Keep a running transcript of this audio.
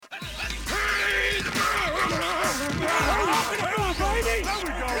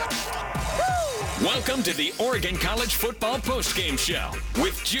Welcome to the Oregon College Football Postgame Show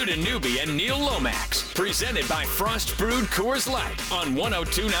with Judah Newby and Neil Lomax, presented by Frost Brewed Coors Light on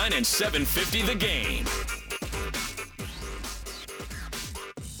 102.9 and 750 The Game.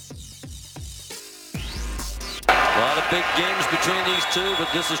 A lot of big games between these two, but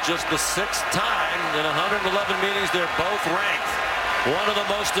this is just the sixth time in 111 meetings they're both ranked. One of the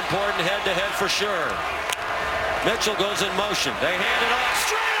most important head-to-head for sure. Mitchell goes in motion. They hand it off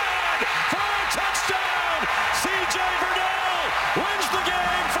straight on for a touchdown. C.J. Verdell wins the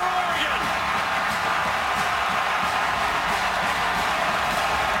game for Oregon.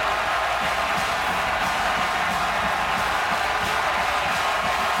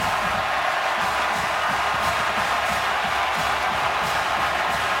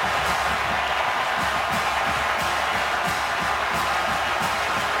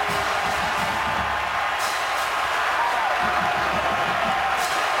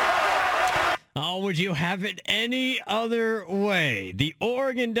 Would you have it any other way? The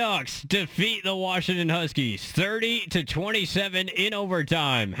Oregon Ducks defeat the Washington Huskies 30-27 in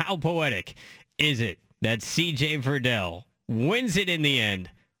overtime. How poetic is it that C.J. Verdell wins it in the end?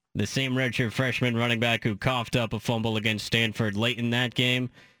 The same redshirt freshman running back who coughed up a fumble against Stanford late in that game.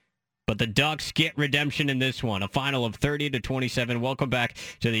 But the Ducks get redemption in this one, a final of 30-27. Welcome back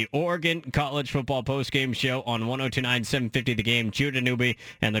to the Oregon College Football Postgame Show on 102.9 750 The Game. Judah Newby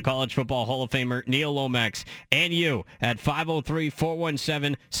and the College Football Hall of Famer Neil Lomax, and you at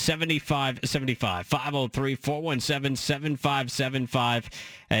 503-417-7575. 503-417-7575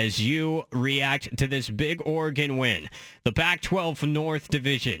 as you react to this big Oregon win. The Pac-12 North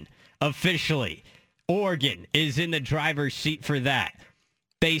Division, officially, Oregon is in the driver's seat for that.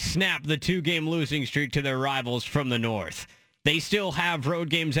 They snapped the two-game losing streak to their rivals from the north. They still have road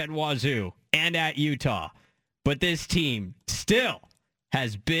games at Wazoo and at Utah. But this team still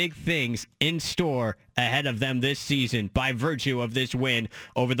has big things in store ahead of them this season by virtue of this win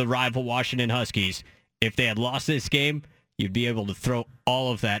over the rival Washington Huskies. If they had lost this game, you'd be able to throw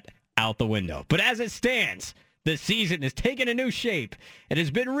all of that out the window. But as it stands, the season has taken a new shape. It has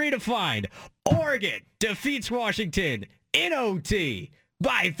been redefined. Oregon defeats Washington in OT.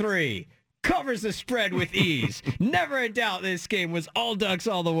 By 3, covers the spread with ease. Never a doubt this game was all Ducks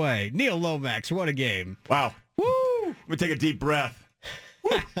all the way. Neil Lomax, what a game. Wow. Woo! Let me take a deep breath.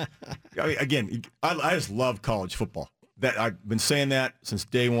 I mean, again, I just love college football. That I've been saying that since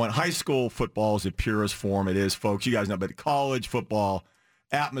day one. High school football is the purest form it is, folks. You guys know, but college football,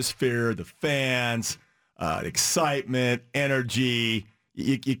 atmosphere, the fans, the excitement, energy.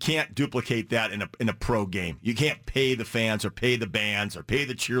 You can't duplicate that in a pro game. You can't pay the fans or pay the bands or pay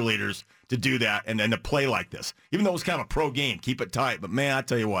the cheerleaders to do that and then to play like this. Even though it's kind of a pro game, keep it tight. But, man, I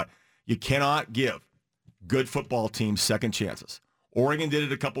tell you what, you cannot give good football teams second chances. Oregon did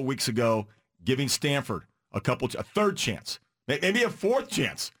it a couple weeks ago, giving Stanford a third chance, maybe a fourth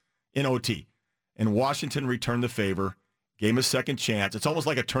chance in OT. And Washington returned the favor, gave him a second chance. It's almost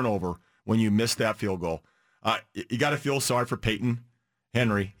like a turnover when you miss that field goal. You got to feel sorry for Peyton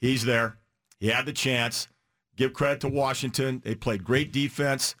Henry. He's there. He had the chance. Give credit to Washington. They played great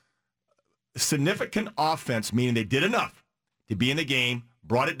defense. Significant offense, meaning they did enough to be in the game,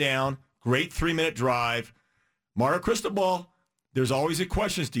 brought it down. Great 3-minute drive. Mario Cristobal, there's always the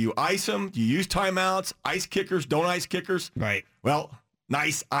questions. Do you ice them? Do you use timeouts? Ice kickers? Don't ice kickers? Right. Well,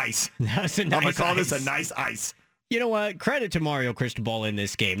 nice ice. That's a nice I'm going to call ice. this a nice ice. You know what? Credit to Mario Cristobal in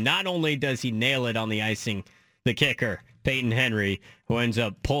this game. Not only does he nail it on the icing, the kicker, Peyton Henry, who ends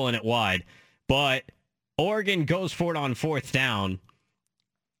up pulling it wide. But Oregon goes for it on fourth down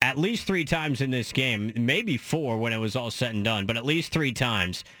at least 3 times in this game, maybe 4 when it was all said and done, but at least 3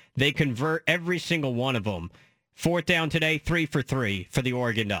 times. They convert every single one of them. Fourth down today, 3 for 3 for the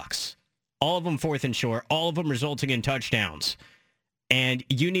Oregon Ducks. All of them fourth and short, all of them resulting in touchdowns. And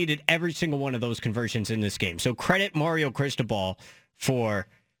you needed every single one of those conversions in this game. So credit Mario Cristobal for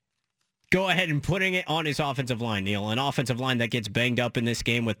go ahead and putting it on his offensive line, Neil. An offensive line that gets banged up in this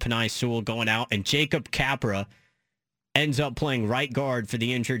game with Penei Sewell going out, and Jacob Capra ends up playing right guard for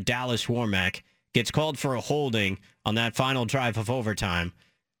the injured Dallas Warmack. Gets called for a holding on that final drive of overtime.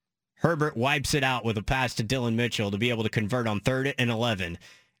 Herbert wipes it out with a pass to Dylan Mitchell to be able to convert on 3rd and 11.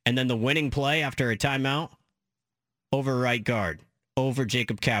 And then the winning play after a timeout, over right guard, over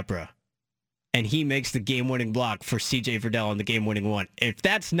Jacob Capra. And he makes the game-winning block for C.J. Verdell on the game-winning one. If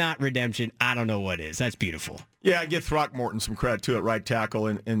that's not redemption, I don't know what is. That's beautiful. Yeah, I give Throckmorton some credit too at right tackle.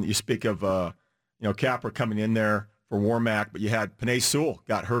 And you speak of Capra coming in there for Warmack, but you had Penei Sewell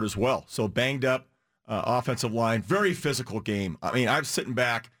got hurt as well. So banged up offensive line, very physical game. I mean, I'm sitting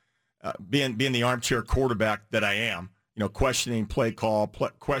back, being the armchair quarterback that I am, questioning play call,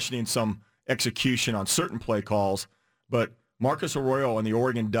 questioning some execution on certain play calls, but Marcus Arroyo and the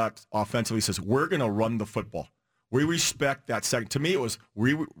Oregon Ducks offensively says, we're going to run the football. We respect that second. To me, it was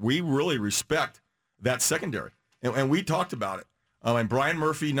we really respect that secondary. And we talked about it. And Brian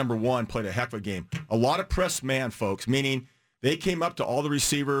Murphy, number one, played a heck of a game. A lot of press man, folks, meaning they came up to all the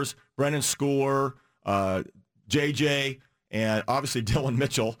receivers, Brennan Schooler, JJ, and obviously Dylan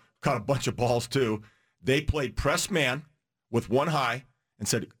Mitchell caught a bunch of balls too. They played press man with one high and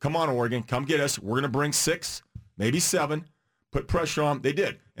said, come on, Oregon, come get us. We're going to bring 6, maybe 7, put pressure on them. They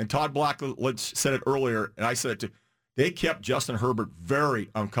did. And Todd Blackledge said it earlier, and I said it too. They kept Justin Herbert very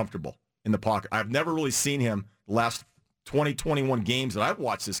uncomfortable in the pocket. I've never really seen him the last 20, 21 games that I've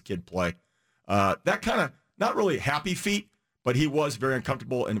watched this kid play. That kind of, not really happy feet, but he was very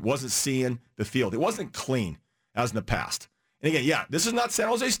uncomfortable and wasn't seeing the field. It wasn't clean as in the past. And again, yeah, this is not San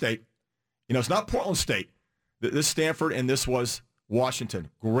Jose State. It's not Portland State. This is Stanford, and this was Washington.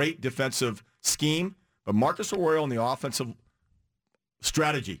 Great defensive scheme, but Marcus Arroyo and the offensive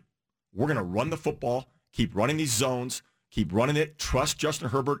strategy. We're going to run the football, keep running these zones, keep running it, trust Justin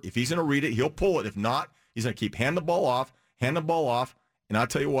Herbert. If he's going to read it, he'll pull it. If not, he's going to keep hand the ball off, and I'll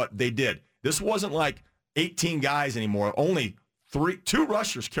tell you what, they did. This wasn't like 18 guys anymore. Only 2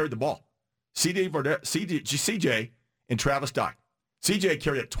 rushers carried the ball. CJ and Travis Dye. CJ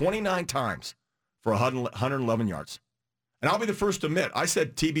carried it 29 times for 111 yards. And I'll be the first to admit, I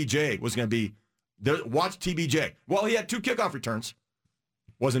said TBJ was going to be there. Watch TBJ. Well, he had 2 kickoff returns.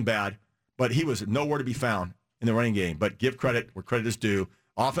 Wasn't bad, but he was nowhere to be found in the running game. But give credit where credit is due.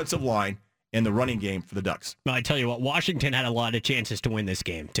 Offensive line and the running game for the Ducks. Well, I tell you what, Washington had a lot of chances to win this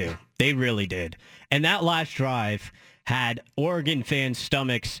game, too. They really did. And that last drive had Oregon fans'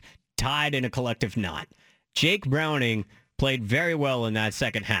 stomachs tied in a collective knot. Jake Browning played very well in that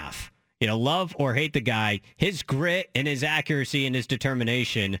second half. Love or hate the guy, his grit and his accuracy and his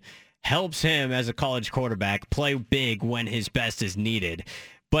determination helps him as a college quarterback play big when his best is needed.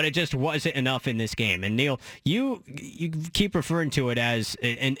 But it just wasn't enough in this game. And Neil, you keep referring to it as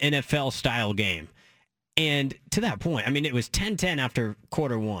an NFL-style game. And to that point, it was 10-10 after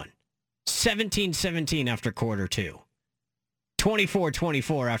quarter 1, 17-17 after quarter 2,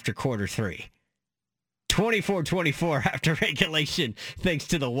 24-24 after quarter 3. 24-24 after regulation, thanks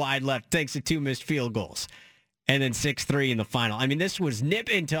to the wide left, thanks to 2 missed field goals. And then 6-3 in the final. This was nip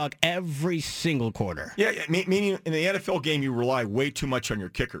and tuck every single quarter. Yeah, meaning in the NFL game, you rely way too much on your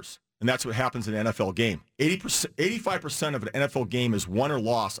kickers. And that's what happens in an NFL game. 85% of an NFL game is won or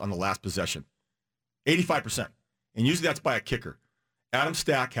lost on the last possession. 85%. And usually that's by a kicker. Adam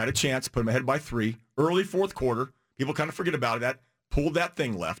Stack had a chance, put him ahead by 3. Early fourth quarter, people kind of forget about it, pulled that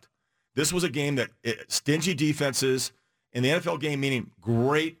thing left. This was a game that stingy defenses in the NFL game, meaning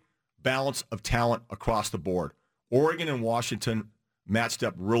great balance of talent across the board. Oregon and Washington matched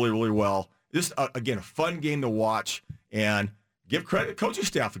up really, really well. This, again, a fun game to watch, and give credit to coaching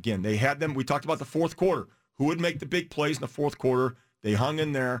staff again. They had them. We talked about the fourth quarter. Who would make the big plays in the fourth quarter? They hung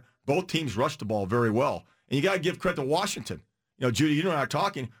in there. Both teams rushed the ball very well. And you got to give credit to Washington. Judy, you and I are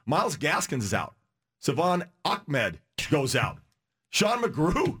talking. Myles Gaskins is out. Savon Ahmed goes out. Sean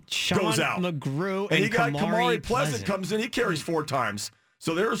McGrew goes out. McGrew and you got Kamari Pleasant comes in. He carries 4 times.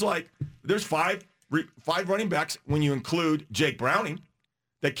 So there's 5 running backs when you include Jake Browning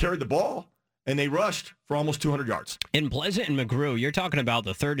that carried the ball, and they rushed for almost 200 yards. In Pleasant and McGrew, you're talking about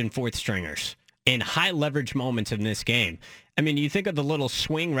the 3rd and 4th stringers in high leverage moments in this game. You think of the little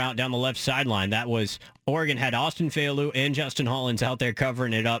swing route down the left sideline. That was Oregon had Austin Fairlew and Justin Hollins out there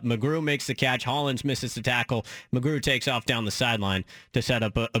covering it up. McGrew makes the catch. Hollins misses the tackle. McGrew takes off down the sideline to set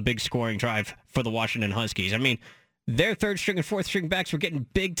up a big scoring drive for the Washington Huskies. Their 3rd string and 4th string backs were getting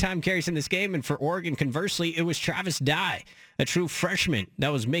big-time carries in this game, and for Oregon, conversely, it was Travis Dye, a true freshman that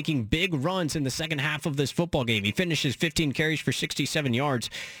was making big runs in the second half of this football game. He finishes 15 carries for 67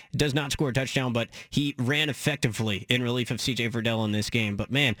 yards, does not score a touchdown, but he ran effectively in relief of C.J. Verdell in this game.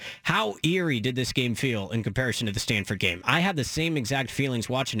 But, man, how eerie did this game feel in comparison to the Stanford game? I had the same exact feelings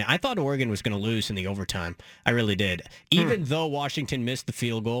watching it. I thought Oregon was going to lose in the overtime. I really did. Even though Washington missed the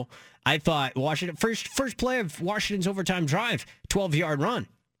field goal, I thought Washington, first play of Washington's overtime drive, 12-yard run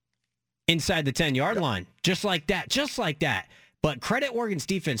inside the 10-yard line. Just like that. But credit Oregon's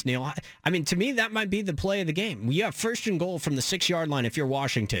defense, Neil. To me, that might be the play of the game. You have 1st and goal from the 6-yard line if you're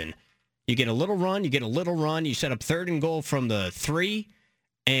Washington. You get a little run, you set up 3rd and goal from the 3,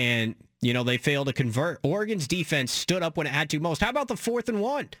 and, they fail to convert. Oregon's defense stood up when it had to most. How about the 4th and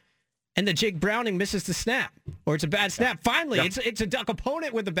 1? And the Jake Browning misses the snap, or it's a bad snap. Finally, it's a Duck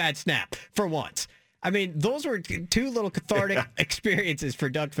opponent with a bad snap for once. Those were 2 little cathartic experiences for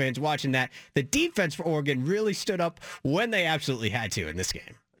Duck fans watching that. The defense for Oregon really stood up when they absolutely had to in this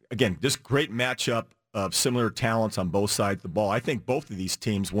game. again, just great matchup of similar talents on both sides of the ball. I think both of these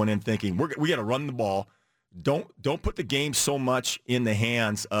teams went in thinking, we got to run the ball. Don't put the game so much in the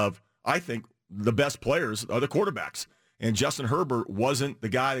hands of, I think, the best players are the quarterbacks. And Justin Herbert wasn't the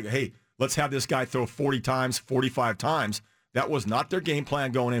guy that, hey, let's have this guy throw 40 times, 45 times. That was not their game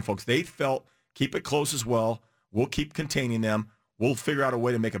plan going in, folks. They felt, keep it close as well. We'll keep containing them. We'll figure out a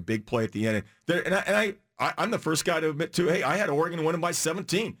way to make a big play at the end. I'm the first guy to admit, too, hey, I had Oregon winning by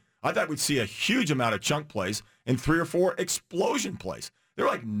 17. I thought we'd see a huge amount of chunk plays and 3 or 4 explosion plays. There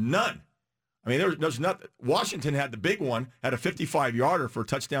were like none. I mean, there's nothing. Washington had the big one, had a 55-yarder for a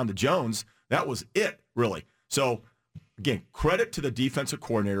touchdown to Jones. That was it, really. So, again, credit to the defensive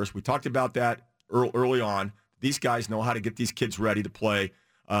coordinators. We talked about that early on. These guys know how to get these kids ready to play.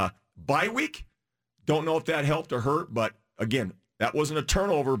 Bye week, don't know if that helped or hurt, but, again, that wasn't a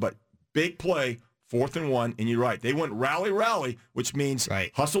turnover, but big play, 4th and 1, and you're right. They went rally, which means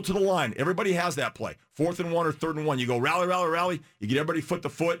hustle to the line. Everybody has that play. 4th and 1 or 3rd and 1. You go rally. You get everybody foot to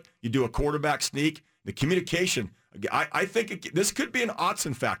foot. You do a quarterback sneak. The communication, I think this could be an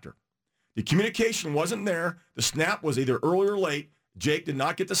Autzen factor. The communication wasn't there. The snap was either early or late. Jake did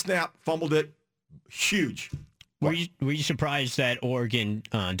not get the snap, fumbled it. Huge. Were you surprised that Oregon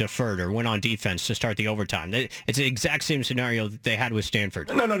deferred or went on defense to start the overtime? It's the exact same scenario that they had with Stanford.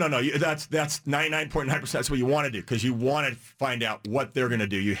 No. That's 99.9%. That's what you want to do because you want to find out what they're going to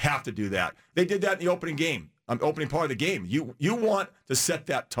do. You have to do that. They did that in the opening game, opening part of the game. You want to set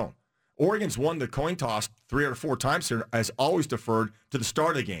that tone. Oregon's won the coin toss 3 or 4 times here, has always deferred to the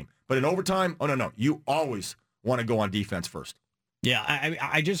start of the game. But in overtime, no. You always want to go on defense first. Yeah,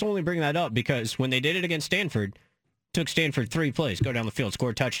 I just only bring that up because when they did it against Stanford, took Stanford 3 plays, go down the field,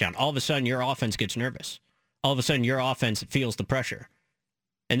 score a touchdown. All of a sudden, your offense gets nervous. All of a sudden, your offense feels the pressure.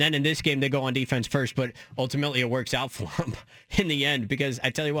 And then in this game, they go on defense first, but ultimately it works out for them in the end because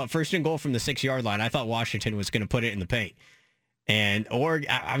I tell you what, 1st and goal from the 6-yard line, I thought Washington was going to put it in the paint. And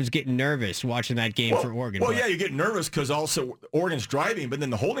I was getting nervous watching that game for Oregon. Well, yeah, you get nervous because also Oregon's driving, but then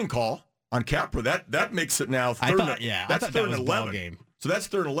the holding call on Capra, that makes it now 3rd and 11. Game. So that's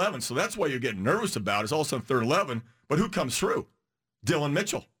 3rd and 11. So that's why you're getting nervous about it. It's also 3rd and 11. But who comes through? Dylan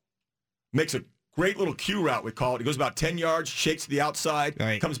Mitchell. Makes a great little Q route, we call it. He goes about 10 yards, shakes to the outside,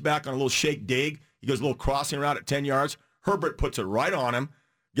 comes back on a little shake dig. He goes a little crossing route at 10 yards. Herbert puts it right on him,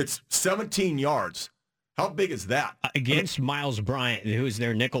 gets 17 yards. How big is that? Against Miles Bryant, who is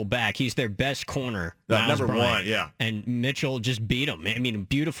their nickel back. He's their best corner. Number Bryant. 1, yeah. And Mitchell just beat him. I mean, a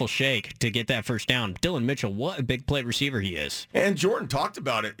beautiful shake to get that first down. Dylan Mitchell, what a big play receiver he is. And Jordan talked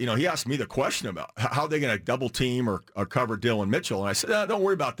about it. He asked me the question about how they're going to double team or cover Dylan Mitchell. And I said, don't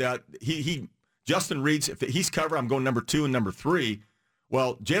worry about that. Justin Reed's, if he's covered, I'm going number 2 and number 3.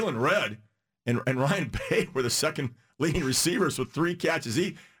 Well, Jalen Redd and Ryan Bay were the second leading receivers with 3 catches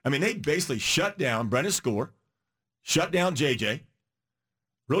each. I mean, they basically shut down Brendan Schooler, shut down JJ,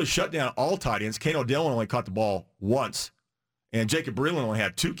 really shut down all tight ends. Kano Dillon only caught the ball once, and Jacob Breland only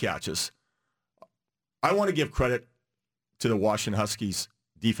had 2 catches. I want to give credit to the Washington Huskies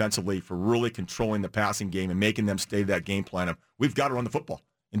defensively for really controlling the passing game and making them stay to that game plan of we've got to run the football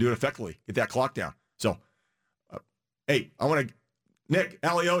and do it effectively, get that clock down. So, hey, I want to Nick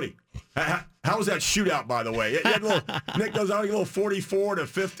Aliotti, how was that shootout, by the way? Nick goes out a little 44 to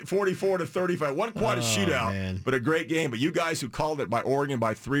 35. Wasn't quite a shootout, but a great game. But you guys who called it by Oregon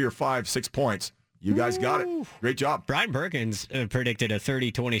by 3 or 5, 6 points, you guys got it. Great job. Brian Perkins predicted a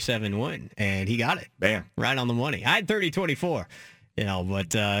 30-27 win, and he got it. Bam. Right on the money. I had 30-24,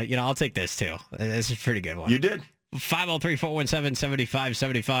 but I'll take this too. This is a pretty good one. You did.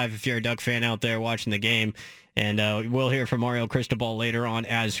 503-417-7575 if you're a Duck fan out there watching the game. And we'll hear from Mario Cristobal later on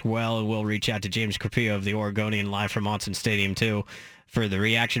as well. We'll reach out to James Carpio of the Oregonian live from Autzen Stadium, too, for the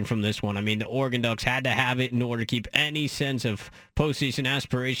reaction from this one. I mean, the Oregon Ducks had to have it in order to keep any sense of postseason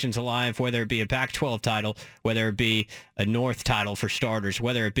aspirations alive, whether it be a Pac-12 title, whether it be a North title for starters,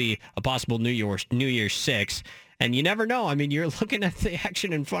 whether it be a possible New Year's 6. And you never know. I mean, you're looking at the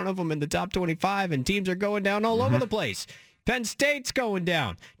action in front of them in the top 25, and teams are going down all over the place. Penn State's going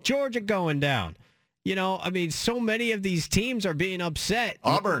down. Georgia going down. So many of these teams are being upset.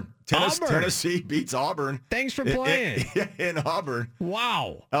 Auburn. Tennessee beats Auburn. Thanks for playing. In Auburn.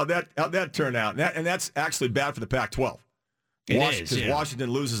 Wow. How'd that turn out? And that's actually bad for the Pac-12. Because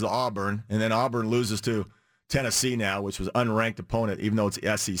Washington loses to Auburn, and then Auburn loses to Tennessee now, which was an unranked opponent, even though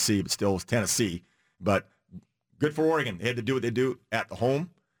it's SEC, but still it's Tennessee. But good for Oregon. They had to do what they do at the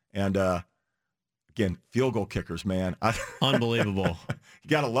home. And again, field goal kickers, man. Unbelievable. You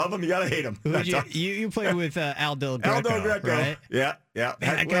got to love them. You got to hate them. You played with Al Del Greco, Al Del Greco, right? Yeah. Man,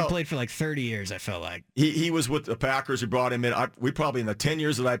 that guy played for like 30 years, I felt like. He was with the Packers. We brought him in. We probably, in the 10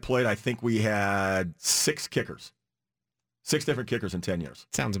 years that I played, I think we had 6 kickers. 6 different kickers in 10 years.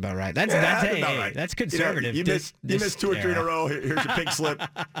 Sounds about right. That's about right. That's conservative. You missed 2 or 3 in a row. Here's your pink slip.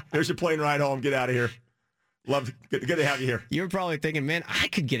 Here's your plane ride home. Get out of here. Good to have you here. You were probably thinking, man, I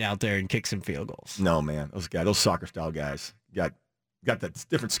could get out there and kick some field goals. No, man. Those soccer style guys got that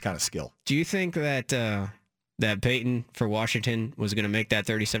different kind of skill. Do you think that that Peyton for Washington was going to make that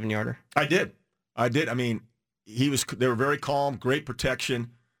 37-yarder? I did. I mean, they were very calm, great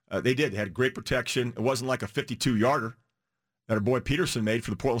protection. They had great protection. It wasn't like a 52-yarder that our boy Peterson made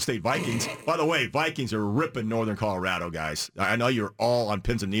for the Portland State Vikings. By the way, Vikings are ripping Northern Colorado, guys. I know you're all on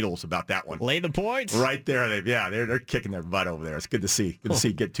pins and needles about that one. Lay the points. Right there. They're kicking their butt over there. It's good to see. Good to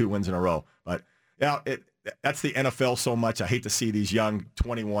see get 2 wins in a row. But yeah, that's the NFL so much. I hate to see these young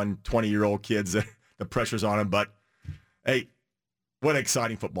 21, 20-year-old kids, the pressure's on them. But, hey, what an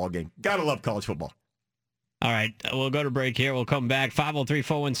exciting football game. Got to love college football. All right, we'll go to break here. We'll come back.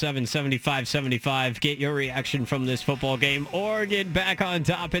 503-417-7575. Get your reaction from this football game. Oregon back on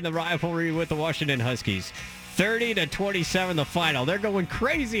top in the rivalry with the Washington Huskies. 30-27 the final. They're going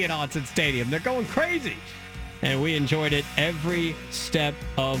crazy at Autzen Stadium. They're going crazy. And we enjoyed it every step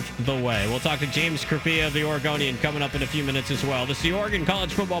of the way. We'll talk to James Crapia of the Oregonian coming up in a few minutes as well. This is the Oregon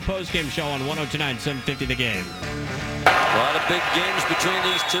College Football Postgame Show on 102.9 750 The Game. A lot of big games between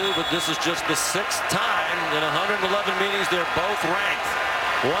these two, but this is just the 6th time in 111 meetings they're both ranked.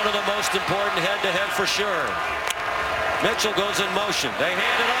 One of the most important head-to-head for sure. Mitchell goes in motion. They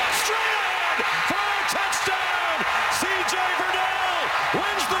hand it off straight on for a touchdown. C.J. Verdell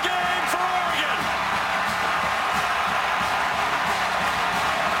wins the game for Oregon.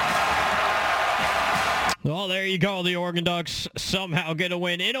 Well, there you go. The Oregon Ducks somehow get a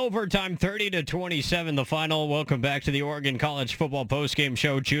win in overtime, 30-27 the final. Welcome back to the Oregon College Football Postgame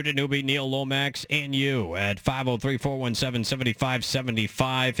Show. Judah Newby, Neil Lomax, and you at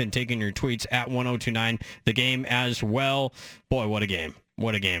 503-417-7575 and taking your tweets at 1029 The Game as well. Boy, what a game.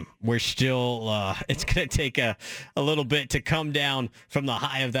 What a game. We're still, it's going to take a little bit to come down from the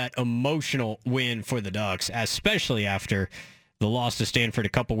high of that emotional win for the Ducks, especially after the loss to Stanford a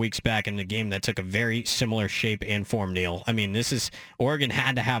couple weeks back in a game that took a very similar shape and form, Neil. I mean, Oregon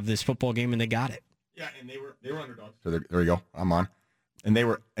had to have this football game, and they got it. Yeah, and they were underdogs. So there you go. I'm on. And they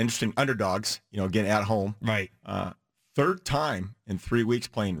were interesting underdogs, again, at home. Right. 3rd time in 3 weeks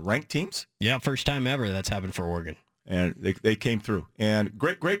playing ranked teams. Yeah, first time ever that's happened for Oregon. And they came through. And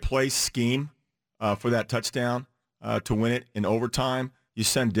great play scheme for that touchdown to win it in overtime. You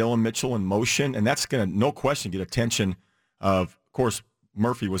send Dylan Mitchell in motion, and that's going to, no question, get attention. Of course,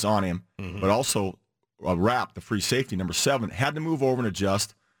 Murphy was on him, but also Rapp, the free safety, number 7, had to move over and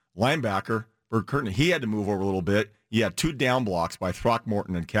adjust. Linebacker, Bert Curtin, he had to move over a little bit. You had 2 down blocks by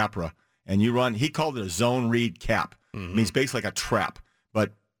Throckmorton and Capra, and you run, he called it a zone read cap. It means basically like a trap.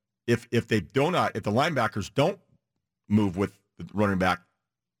 But if the linebackers don't move with the running back,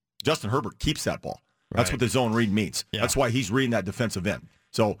 Justin Herbert keeps that ball. That's what the zone read means. Yeah. That's why he's reading that defensive end.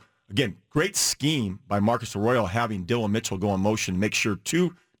 So, again, great scheme by Marcus Arroyo having Dylan Mitchell go in motion, make sure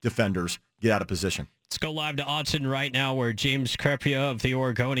 2 defenders get out of position. Let's go live to Autzen right now where James Crepia of the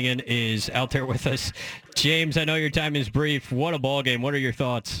Oregonian is out there with us. James, I know your time is brief. What a ball game. What are your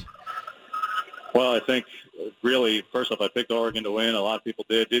thoughts? Well, I think really, first off, I picked Oregon to win. A lot of people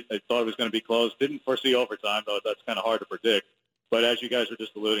did. I thought it was going to be close. Didn't foresee overtime, though that's kind of hard to predict. But as you guys were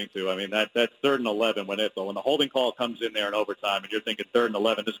just alluding to, I mean, that's 3rd and 11 when the holding call comes in there in overtime and you're thinking 3rd and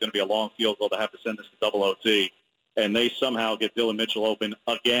 11, this is going to be a long field goal to have to send this to double OT, and they somehow get Dylan Mitchell open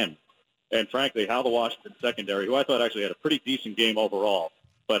again. And frankly, how the Washington secondary, who I thought actually had a pretty decent game overall,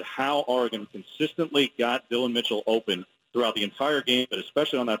 but how Oregon consistently got Dylan Mitchell open throughout the entire game, but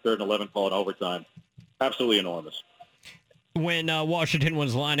especially on that 3rd and 11 call in overtime, absolutely enormous. When Washington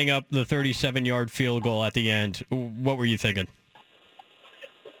was lining up the 37-yard field goal at the end, what were you thinking?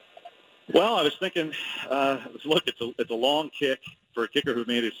 Well, I was thinking, look, it's a long kick for a kicker who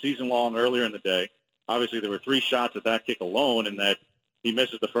made his season long earlier in the day. Obviously, there were 3 shots at that kick alone, in that he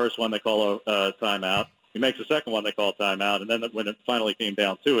misses the first one, they call a timeout. He makes the second one, they call timeout, and then when it finally came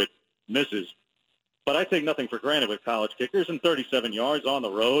down to it, misses. But I take nothing for granted with college kickers, and 37 yards on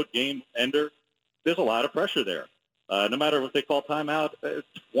the road, game ender, there's a lot of pressure there. No matter if they call timeout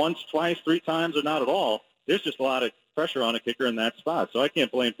once, twice, 3 times, or not at all, there's just a lot of pressure on a kicker in that spot. So I can't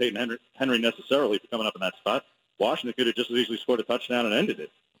blame Peyton Henry necessarily for coming up in that spot. Washington could have just as easily scored a touchdown and ended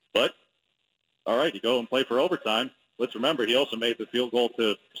it. But, all right, you go and play for overtime. let's remember he also made the field goal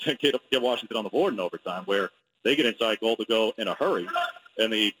to get Washington on the board in overtime, where they get inside goal to go in a hurry,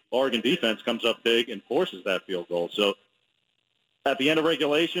 and the Oregon defense comes up big and forces that field goal. So at the end of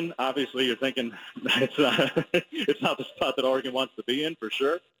regulation, obviously you're thinking it's not the spot that Oregon wants to be in for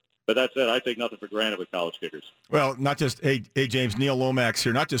sure. But that said, I take nothing for granted with college kickers. Well, not just, hey James, Neil Lomax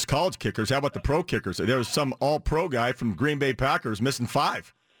here, not just college kickers. How about the pro kickers? There's some all-pro guy from Green Bay Packers missing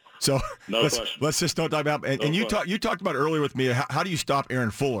 5. So let's just don't talk about. And you talked about earlier with me. How do you stop Aaron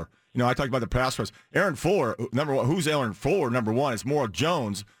Fuller? I talked about the pass rush. Aaron Fuller, number one. Who's Aaron Fuller? Number one, it's Morrow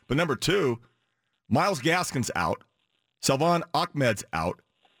Jones. But number 2, Myles Gaskin's out. Salvon Ahmed's out.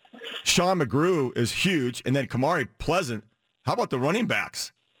 Sean McGrew is huge, and then Kamari Pleasant. How about the running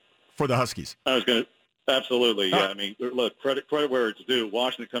backs for the Huskies? I was going to absolutely. Yeah, I mean, look, credit where it's due.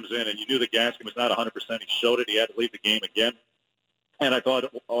 Washington comes in, and you knew that Gaskin was not 100%. He showed it. He had to leave the game again. And I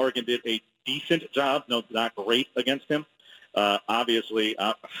thought Oregon did a decent job, not great against him. Obviously,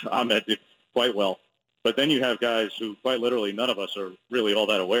 Ahmed did quite well. But then you have guys who quite literally none of us are really all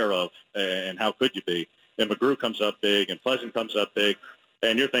that aware of, and how could you be? And McGrew comes up big, and Pleasant comes up big.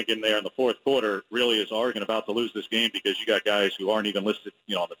 And you're thinking there in the fourth quarter, really is Oregon about to lose this game because you got guys who aren't even listed,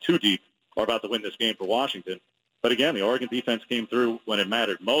 on the 2 deep are about to win this game for Washington. But again, the Oregon defense came through when it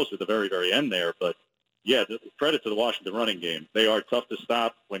mattered most at the very, very end there. But yeah, credit to the Washington running game. They are tough to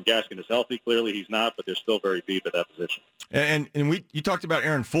stop when Gaskin is healthy. Clearly he's not, but they're still very deep at that position. And you talked about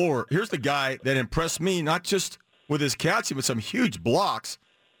Aaron Fuller. Here's the guy that impressed me, not just with his catching, but some huge blocks.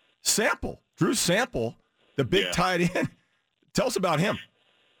 Drew Sample, the big tight end. Tell us about him.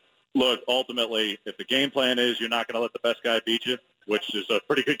 Look, ultimately, if the game plan is you're not going to let the best guy beat you, which is a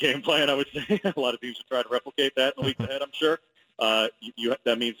pretty good game plan, I would say. A lot of teams will try to replicate that in the weeks ahead, I'm sure.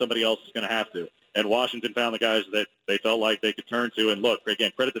 That means somebody else is going to have to. And Washington found the guys that they felt like they could turn to. And look,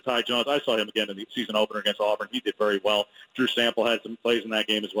 again, credit to Ty Jones. I saw him again in the season opener against Auburn. He did very well. Drew Sample had some plays in that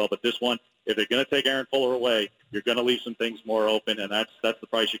game as well. But this one, if they're going to take Aaron Fuller away, you're going to leave some things more open, and that's the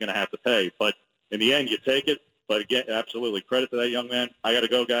price you're going to have to pay. But in the end, you take it. But again, absolutely, credit to that young man. I got to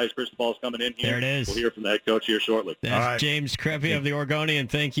go, guys. Cristobal's coming in here. There it is. We'll hear from the head coach here shortly. That's right. James Crepea of the Oregonian.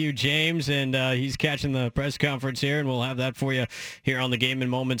 Thank you, James. And he's catching the press conference here, and we'll have that for you here on the Game in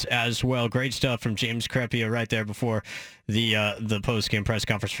Moments as well. Great stuff from James Crepea right there before the post-game press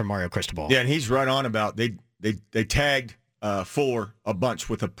conference from Mario Cristobal. Yeah, and he's right on about they tagged Fuller a bunch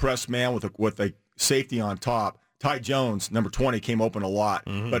with a press man with a safety on top. Ty Jones, number 20, came open a lot.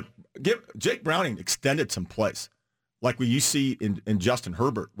 Mm-hmm. But Jake Browning extended some plays, like you see in Justin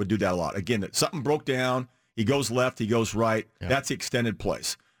Herbert would do that a lot. Again, that something broke down, he goes left, he goes right. Yeah. That's the extended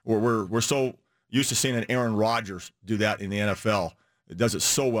plays. We're so used to seeing an Aaron Rodgers do that in the NFL. It does it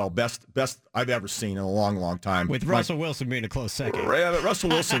so well, best I've ever seen in a long, long time. With Russell Wilson being a close second. Yeah, but Russell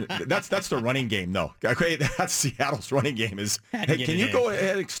Wilson, that's the running game, though. Okay, that's Seattle's running game is, hey, can you go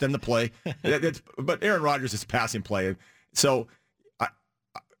ahead and extend the play? But Aaron Rodgers is passing play. So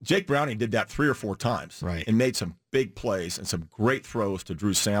Jake Browning did that 3 or 4 times, right, and made some big plays and some great throws to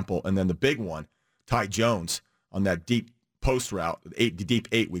Drew Sample. And then the big one, Ty Jones, on that deep post route, the deep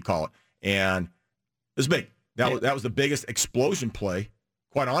 8 we call it. And it was big. That was the biggest explosion play,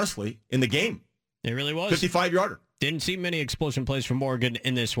 quite honestly, in the game. It really was. 55-yarder. Didn't see many explosion plays from Oregon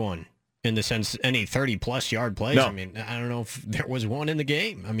in this one, in the sense any 30-plus yard plays. No. I mean, I don't know if there was one in the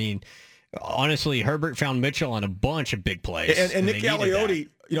game. I mean, honestly, Herbert found Mitchell on a bunch of big plays. And Nick Galeotti,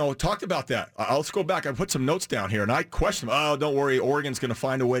 talked about that. Let's go back. I put some notes down here, and I questioned him. Oh, don't worry. Oregon's going to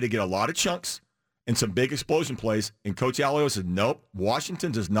find a way to get a lot of chunks and some big explosion plays. And Coach Galeotti said, nope,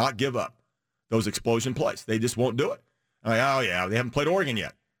 Washington does not give up those explosion plays. They just won't do it. I'm like, oh, yeah, they haven't played Oregon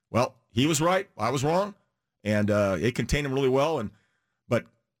yet. Well, he was right. I was wrong. And it contained him really well. But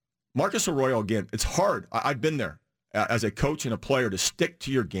Marcus Arroyo, again, it's hard. I've been there as a coach and a player to stick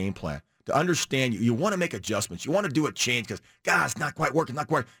to your game plan, to understand you want to make adjustments. You want to do a change because, God, it's not quite working, not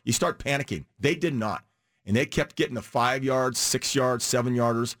quite. You start panicking. They did not. And they kept getting the 5 yards, 6 yards,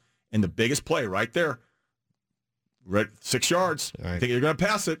 7-yarders. And the biggest play right there, 6 yards. Right. Think you're going to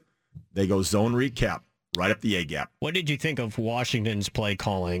pass it. They go zone recap right up the A-gap. What did you think of Washington's play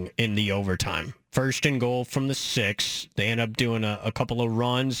calling in the overtime? First and goal from the 6. They end up doing a couple of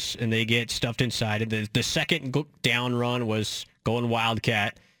runs, and they get stuffed inside. The second down run was going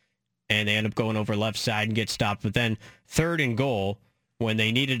Wildcat, and they end up going over left side and get stopped. But then third and goal, when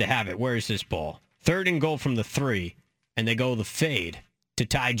they needed to have it, where is this ball? Third and goal from the 3, and they go the fade to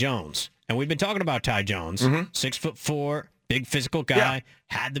Ty Jones. And we've been talking about Ty Jones, 6'4", big physical guy,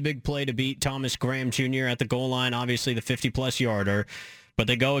 had the big play to beat Thomas Graham Jr. at the goal line, obviously the 50-plus yarder. But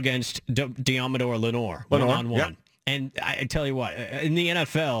they go against Diamador Lenore, one-on-one. And I tell you what, in the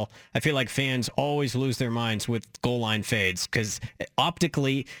NFL, I feel like fans always lose their minds with goal line fades because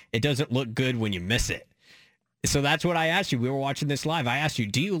optically, it doesn't look good when you miss it. So that's what I asked you. We were watching this live. I asked you,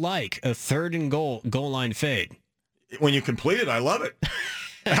 do you like a 3rd and goal line fade? When you complete it, I love it.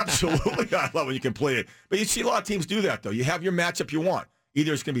 Absolutely, I love when you complete it. But you see a lot of teams do that, though. You have your matchup you want.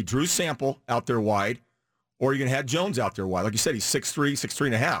 Either it's going to be Drew Sample out there wide, or you're going to have Jones out there wide. Like you said, he's 6'3",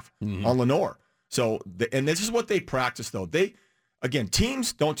 6'3.5" on Lenore. So, and this is what they practice, though.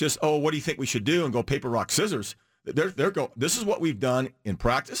 Teams don't just, what do you think we should do, and go paper, rock, scissors. This is what we've done in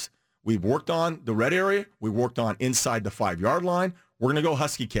practice. We've worked on the red area. We worked on inside the 5-yard line. We're going to go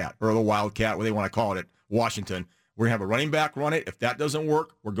Husky Cat, or the Wildcat, what they want to call it at Washington. We're going to have a running back run it. If that doesn't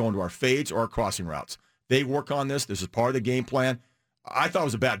work, we're going to our fades or our crossing routes. They work on this. This is part of the game plan. I thought it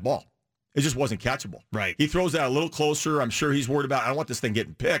was a bad ball. It just wasn't catchable. Right. He throws that a little closer. I'm sure he's worried about, I don't want this thing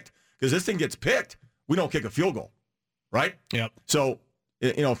getting picked, because this thing gets picked, we don't kick a field goal, right? Yep. So,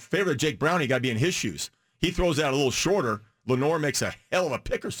 favor of Jake Browning, you got to be in his shoes. He throws that a little shorter. Lenore makes a hell of a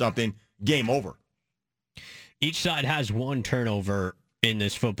pick or something. Game over. Each side has one turnover in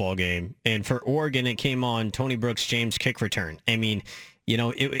this football game. And for Oregon, it came on Tony Brooks-James' kick return. I mean,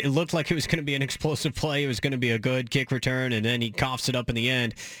 it looked like it was going to be an explosive play. It was going to be a good kick return, and then he coughs it up in the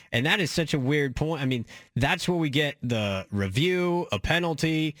end. And that is such a weird point. I mean, that's where we get the review, a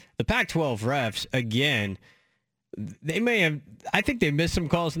penalty. The Pac-12 refs, again, I think they missed some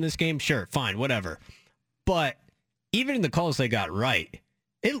calls in this game. Sure, fine, whatever. But even in the calls they got right,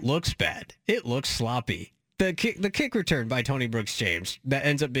 it looks bad. It looks sloppy. The kick return by Tony Brooks-James that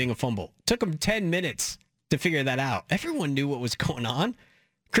ends up being a fumble. Took him 10 minutes to figure that out. Everyone knew what was going on.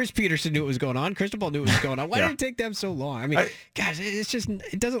 Chris Peterson knew what was going on. Cristobal knew what was going on. Why did it take them so long? I mean, guys,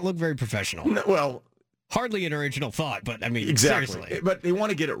 it doesn't look very professional. No, well, hardly an original thought, but I mean, exactly. Seriously. But they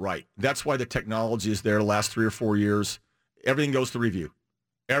want to get it right. That's why the technology is there the last 3 or 4 years. Everything goes to review.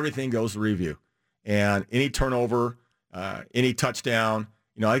 Everything goes to review. And any turnover, any touchdown,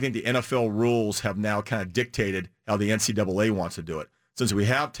 I think the NFL rules have now kind of dictated how the NCAA wants to do it. Since we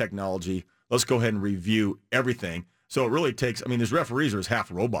have technology, let's go ahead and review everything. So it really takes, these referees are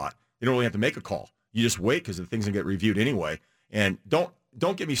half robot. They don't really have to make a call. You just wait because the thing's going to get reviewed anyway. And don't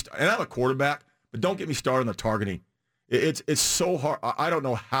get me started. And I'm a quarterback, but don't get me started on the targeting. It's so hard. I don't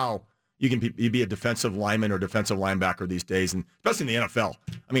know how you can be a defensive lineman or defensive linebacker these days, and especially in the NFL.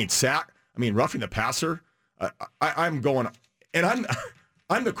 Roughing the passer. I'm going, and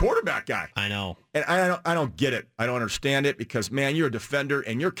I'm the quarterback guy. I know. And I don't get it. I don't understand it because, man, you're a defender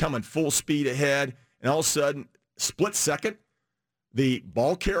and you're coming full speed ahead, and all of a sudden, split second, the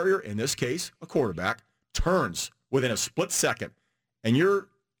ball carrier, in this case, a quarterback, turns within a split second, and you're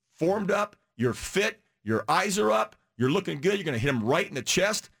formed up, you're fit, your eyes are up, you're looking good, you're going to hit him right in the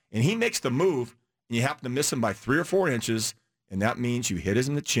chest, and he makes the move, and you happen to miss him by 3 or 4 inches, and that means you hit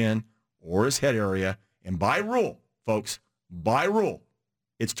him in the chin or his head area, and by rule, folks, by rule,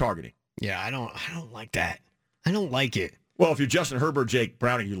 it's targeting. Yeah, I don't like that. I don't like it. Well, if you're Justin Herbert, Jake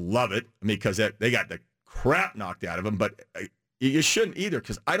Browning, you love it. Because they got the crap knocked out of them. But you shouldn't either,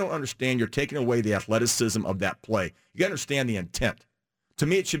 because I don't understand. You're taking away the athleticism of that play. You got to understand the intent. To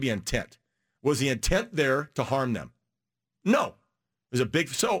me, it should be intent. Was the intent there to harm them? No. There's a a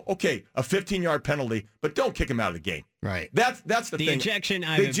 15-yard penalty, but don't kick him out of the game. Right. That's the thing. The ejection.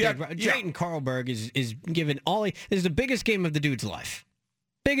 Drayton Carlberg is given this is the biggest game of the dude's life.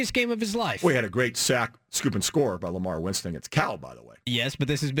 Biggest game of his life. We had a great sack, scoop, and score by Lamar Winston. It's Cal, by the way. Yes, but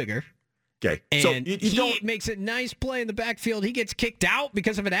this is bigger. Okay. And so he makes a nice play in the backfield. He gets kicked out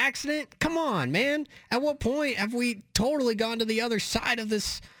because of an accident? Come on, man. At what point have we totally gone to the other side of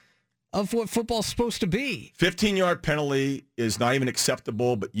this, of what football's supposed to be? 15-yard penalty is not even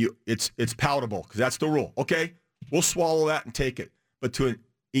acceptable, but it's palatable because that's the rule. Okay, we'll swallow that and take it. But to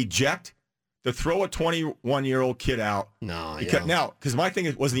eject, to throw a 21-year-old kid out. No, because my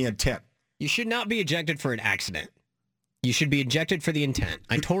thing was the intent. You should not be ejected for an accident. You should be ejected for the intent.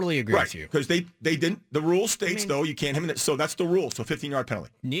 I totally agree with you. Because they didn't. The rule states though you can't hit him. So that's the rule. So 15-yard penalty.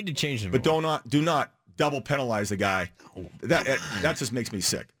 Need to change the rule. But do not double penalize the guy. That just makes me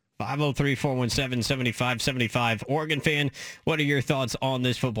sick. 503-417-7575. Oregon fan, what are your thoughts on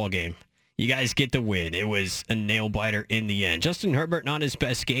this football game? You guys get the win. It was a nail-biter in the end. Justin Herbert, not his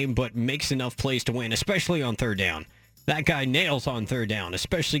best game, but makes enough plays to win, especially on third down. That guy nails on third down,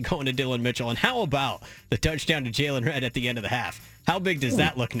 especially going to Dillon Mitchell. And how about the touchdown to Jalen Redd at the end of the half? How big does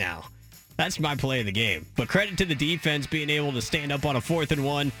that look now? That's my play of the game. But credit to the defense being able to stand up on a 4th and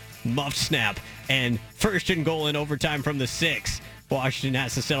 1, muff snap, and 1st and goal in overtime from the 6. Washington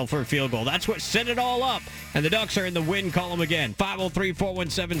has to settle for a field goal. That's what set it all up. And the Ducks are in the win column again.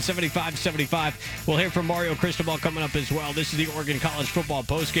 503-417-7575. We'll hear from Mario Cristobal coming up as well. This is the Oregon College Football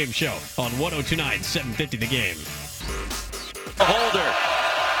Postgame Show on 102.9, 750 The Game. Holder.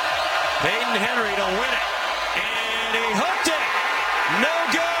 Peyton Henry to win it. And he hooked it. No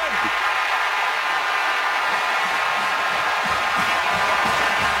good.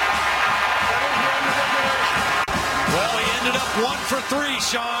 Well, he ended up 1 for 3,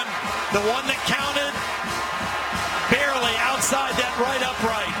 Sean. The one that counted barely outside that right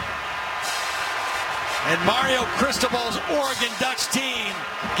upright. And Mario Cristobal's Oregon Ducks team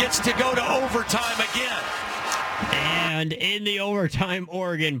gets to go to overtime again. And in the overtime,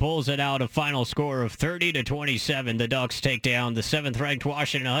 Oregon pulls it out, a final score of 30-27. The Ducks take down the 7th-ranked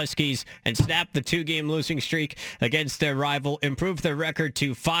Washington Huskies and snap the 2-game losing streak against their rival, improve their record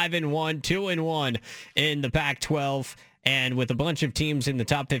to 5-1, 2-1 in the Pac-12. And with a bunch of teams in the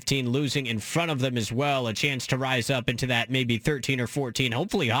top 15 losing in front of them as well, a chance to rise up into that maybe 13 or 14,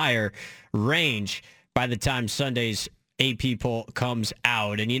 hopefully higher range by the time Sunday's AP poll comes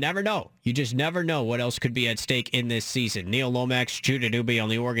out. And you never know. You just never know what else could be at stake in this season. Neil Lomax, Judah Newby on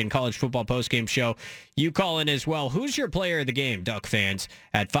the Oregon College Football Postgame Show. You call in as well. Who's your player of the game, Duck fans,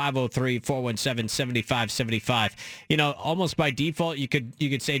 at 503-417-7575? You know, almost by default, you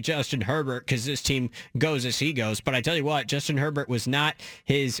could say Justin Herbert because this team goes as he goes. But I tell you what, Justin Herbert was not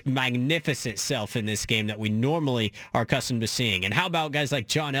his magnificent self in this game that we normally are accustomed to seeing. And how about guys like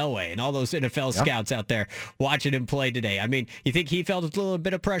John Elway and all those NFL scouts out there watching him play today? I mean, you think he felt a little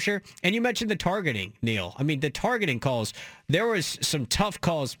bit of pressure? And you mentioned the targeting, Neil. I mean, the targeting calls, there was some tough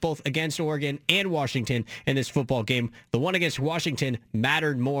calls both against Oregon and Washington in this football game. The one against Washington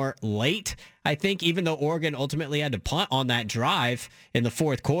mattered more late, I think, even though Oregon ultimately had to punt on that drive in the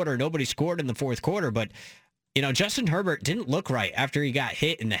fourth quarter. Nobody scored in the fourth quarter, but you know, Justin Herbert didn't look right after he got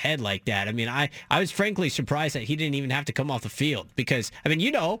hit in the head like that. I mean, I was frankly surprised that he didn't even have to come off the field because, I mean,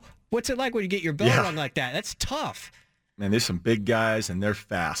 you know, what's it like when you get your bell rung like that? That's tough. Man, there's some big guys, and they're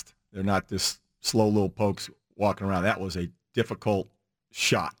fast. They're not this slow little pokes walking around. That was a difficult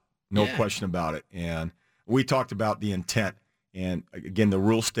shot, no question about it. And we talked about the intent. And, again, the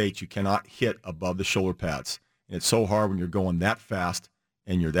rule states you cannot hit above the shoulder pads. And it's so hard when you're going that fast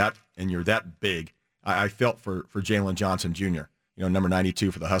and you're that big. I felt for Jalen Johnson Jr., you know, number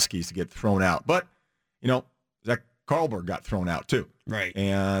 92 for the Huskies to get thrown out. But, you know, Zach Carlberg got thrown out too. Right.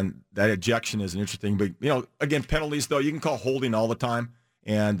 And that ejection is an interesting. But, you know, again, penalties, though, you can call holding all the time.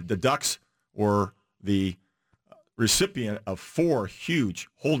 And the Ducks were the recipient of 4 huge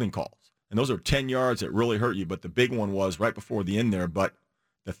holding calls. And those are 10 yards that really hurt you. But the big one was right before the end there. But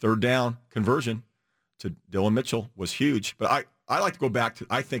the third down conversion to Dylan Mitchell was huge. But I like to go back to,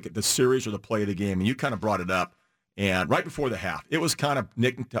 I think, the series or the play of the game. And you kind of brought it up. And right before the half, it was kind of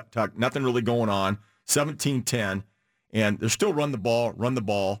nick and tuck, nothing really going on, 17-10. And they're still run the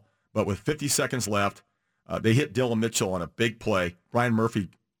ball. But with 50 seconds left, they hit Dylan Mitchell on a big play. Brian Murphy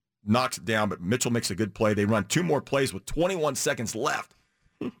knocks it down, but Mitchell makes a good play. They run 2 more plays with 21 seconds left.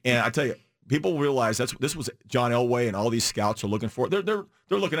 And I tell you, people realize this was John Elway and all these scouts are looking for. They're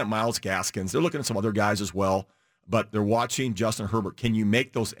looking at Myles Gaskins. They're looking at some other guys as well. But they're watching Justin Herbert. Can you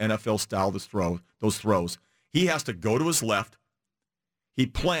make those NFL-style those throws? He has to go to his left. He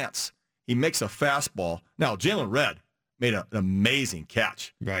plants. He makes a fastball. Now, Jalen Redd made an amazing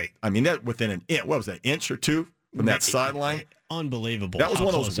catch. Right. I mean, that within an inch or two from that sideline. Unbelievable. That was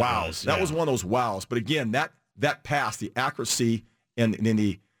one of those wows. That was one of those wows. But again, that pass, the accuracy, and then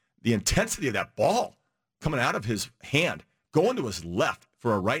the intensity of that ball coming out of his hand, going to his left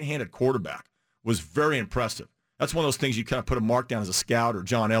for a right-handed quarterback was very impressive. That's one of those things you kind of put a mark down as a scout or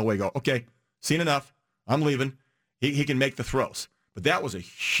John Elway, go, okay, seen enough. I'm leaving. He can make the throws. But that was a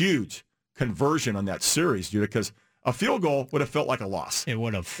huge conversion on that series, Judah, because a field goal would have felt like a loss. It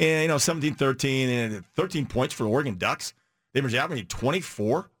would have. And, 17-13 and 13 points for the Oregon Ducks. They were averaging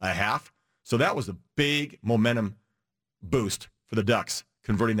 24 a half. So that was a big momentum boost for the Ducks,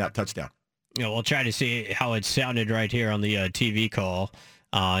 converting that touchdown. Yeah, we'll try to see how it sounded right here on the TV call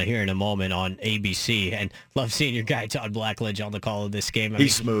here in a moment on ABC. And love seeing your guy, Todd Blackledge, on the call of this game.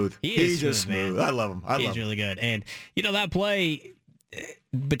 He's smooth. He's just smooth. Man. I love him. He's really good. And, that play,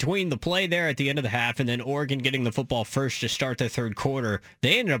 between the play there at the end of the half and then Oregon getting the football first to start the third quarter,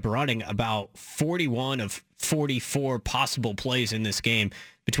 they ended up running about 41 of 44 possible plays in this game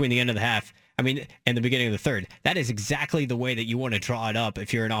between the end of the half. I mean, and the beginning of the third. That is exactly the way that you want to draw it up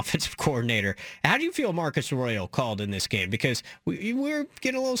if you're an offensive coordinator. How do you feel Marcus Arroyo called in this game? Because we're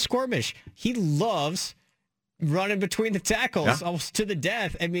getting a little squirmish. He loves running between the tackles almost to the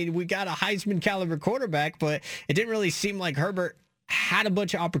death. I mean, we got a Heisman caliber quarterback, but it didn't really seem like Herbert had a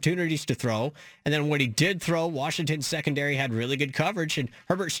bunch of opportunities to throw. And then when he did throw, Washington's secondary had really good coverage. And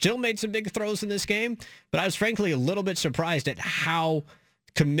Herbert still made some big throws in this game. But I was frankly a little bit surprised at how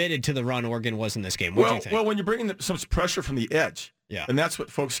committed to the run Oregon was in this game. What do you think? Well, when you're bringing some pressure from the edge, and that's what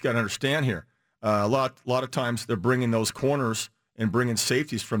folks got to understand here. A lot of times they're bringing those corners and bringing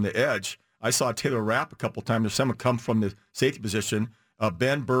safeties from the edge. I saw Taylor Rapp a couple times. There's someone come from the safety position.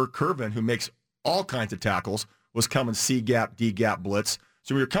 Ben Burr-Kirven, who makes all kinds of tackles, was coming C-gap, D-gap blitz.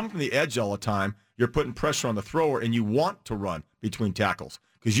 So when you're coming from the edge all the time, you're putting pressure on the thrower, and you want to run between tackles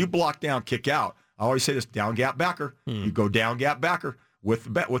because you block down, kick out. I always say this: down gap backer. You go down gap backer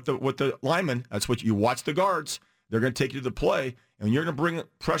with the lineman. That's what you watch the guards. They're going to take you to the play, and you're going to bring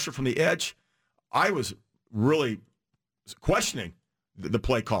pressure from the edge. I was really questioning the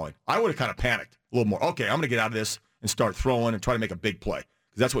play calling. I would have kind of panicked a little more. Okay, I'm going to get out of this and start throwing and try to make a big play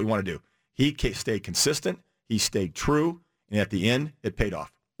because that's what we want to do. He stayed consistent. He stayed true. And at the end, it paid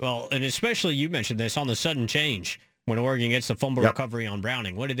off. Well, and especially you mentioned this on the sudden change when Oregon gets the fumble recovery on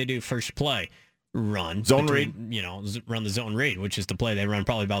Browning. What did they do first play? Run. Zone read. Run the zone read, which is the play they run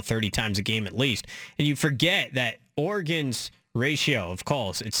probably about 30 times a game at least. And you forget that Oregon's ratio of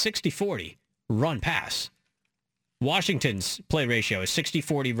calls, it's 60-40 run pass. Washington's play ratio is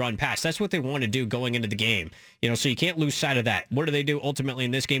 60-40 run pass. That's what they want to do going into the game. So you can't lose sight of that. What do they do ultimately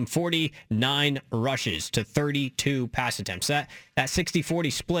in this game? 49 rushes to 32 pass attempts. That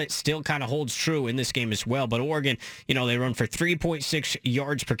 60-40 split still kind of holds true in this game as well. But Oregon, they run for 3.6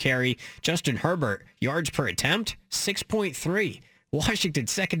 yards per carry. Justin Herbert, yards per attempt, 6.3. Washington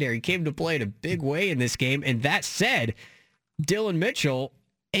secondary came to play in a big way in this game. And that said, Dylan Mitchell,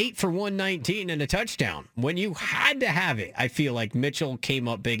 8 for 119 and a touchdown. When you had to have it, I feel like Mitchell came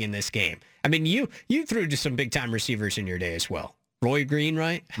up big in this game. I mean, you threw to some big-time receivers in your day as well. Roy Green,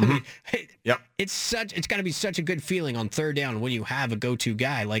 right? Mm-hmm. I mean, yep. It's got to be such a good feeling on third down when you have a go-to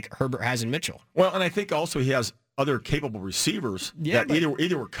guy like Herbert has in Mitchell. Well, and I think also he has other capable receivers that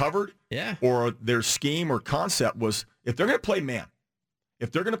either were covered or their scheme or concept was if they're going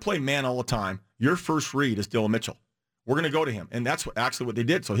to play man all the time, your first read is Dylan Mitchell. We're going to go to him. And that's what they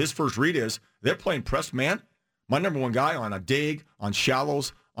did. So his first read is they're playing press man. My number one guy on a dig, on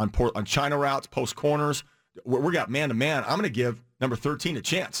shallows, on China routes, post corners. We got man-to-man. I'm going to give number 13 a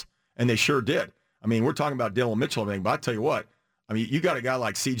chance. And they sure did. I mean, we're talking about Dylan Mitchell and everything, but I tell you what, I mean, you got a guy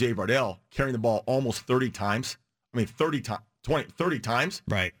like C.J. Verdell carrying the ball almost 30 times. I mean, 30 times.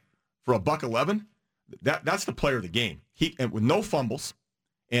 Right. For $111. That's the player of the game. And with no fumbles.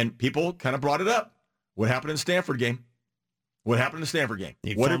 And people kind of brought it up. What happened in the Stanford game? What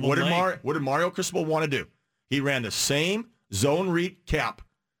did Mario Cristobal want to do? He ran the same zone read cap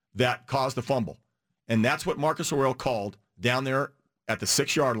that caused the fumble. And that's what Marcus Arroyo called down there at the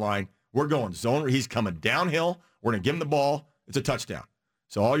 6-yard line. We're going zone read. He's coming downhill. We're going to give him the ball. It's a touchdown.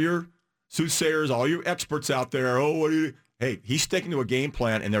 So all your soothsayers, all your experts out there, hey, he's sticking to a game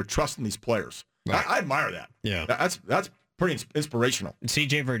plan, and they're trusting these players. Right. I admire that. Yeah. That's pretty inspirational.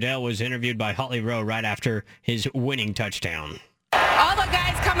 C.J. Verdell was interviewed by Holly Rowe right after his winning touchdown. All the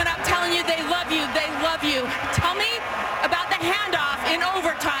guys coming up telling you they love you, they love you. Tell me about the handoff in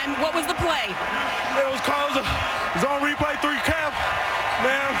overtime. What was the play? It was called zone replay 3 cap.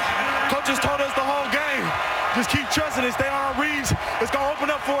 Man, coaches told us the whole game, just keep trusting it, stay on our reads. It's going to open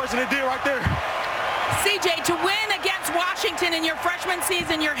up for us, and it did right there. CJ, to win against Washington in your freshman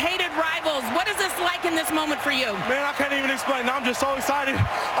season, your hated rivals, what is this like in this moment for you? Man, I can't even explain. I'm just so excited.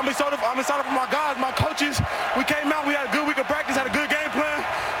 I'm excited for my guys, my coaches. We came out, we had a good week of practice, had a good game plan.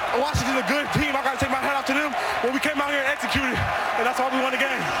 Washington's a good team. I got to take my hat off to them. But we came out here and executed, and that's why we won the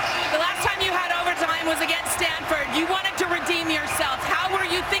game. The last time you had overtime was against Stanford. You wanted to redeem yourself. How were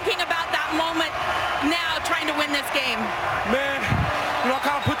you thinking about that moment now, trying to win this game? Man, I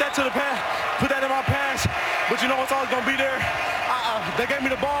kind of put that in my past, but it's always going to be there. They gave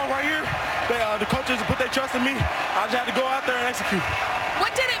me the ball right here. The coaches put their trust in me. I just had to go out there and execute.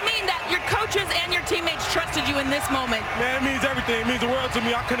 What did it mean that your coaches and your teammates trusted you in this moment? Man, it means everything. It means the world to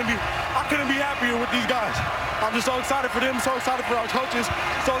me. I couldn't be happier with these guys. I'm just so excited for them, so excited for our coaches,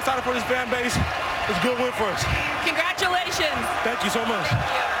 so excited for this fan base. It's a good win for us. Congratulations. Thank you so much.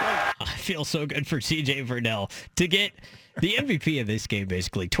 I feel so good for C.J. Verdell to get the MVP of this game,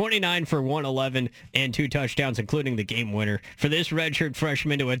 basically. 29 for 111 and 2 touchdowns, including the game winner. For this redshirt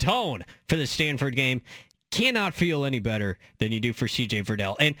freshman to atone for the Stanford game, cannot feel any better than you do for C.J.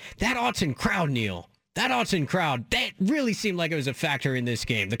 Verdell. And that Autzen crowd, Neil, that really seemed like it was a factor in this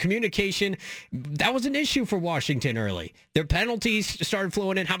game. The communication, that was an issue for Washington early. Their penalties started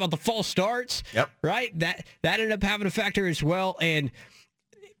flowing in. How about the false starts? Yep. Right? That ended up having a factor as well. And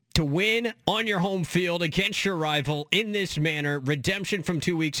To win on your home field against your rival in this manner, redemption from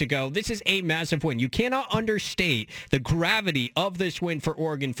 2 weeks ago, this is a massive win. You cannot understate the gravity of this win for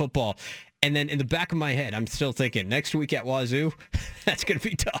Oregon football. And then in the back of my head, I'm still thinking, next week at Wazoo, that's going to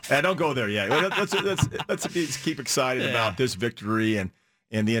be tough. Don't go there yet. Let's keep excited about this victory and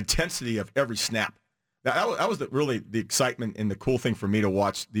the intensity of every snap. That was really the excitement and the cool thing for me to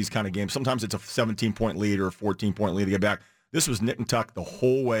watch these kind of games. Sometimes it's a 17-point lead or a 14-point lead to get back. This was nit and tuck the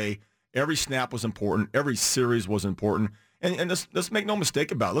whole way. Every snap was important. Every series was important. And let's make no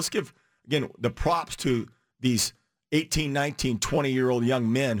mistake about it. Let's give, again, the props to these 18, 19, 20-year-old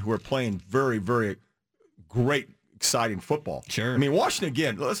young men who are playing very, very great, exciting football. Sure. I mean, Washington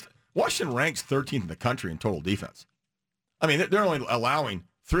ranks 13th in the country in total defense. I mean, they're only allowing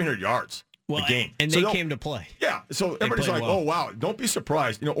 300 yards a game. And they came to play. Yeah. So everybody's like, well. Oh, wow. Don't be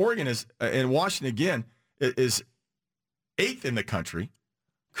surprised. Oregon is, and Washington, again, is 8th in the country,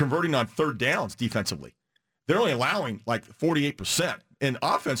 converting on third downs defensively. They're only allowing like 48%. And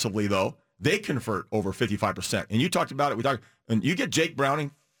offensively, though, they convert over 55%. And you talked about it. And you get Jake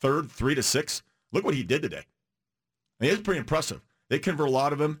Browning third, 3-6. Look what he did today. I mean, it's pretty impressive. They convert a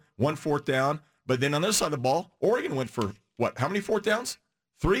lot of them, 1 4th down. But then on the other side of the ball, Oregon went for what? How many 4th downs?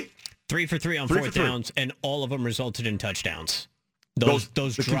 3? 3 for 3 on 4th downs, and all of them resulted in touchdowns. Those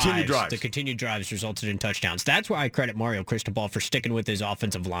continued drives resulted in touchdowns. That's why I credit Mario Cristobal for sticking with his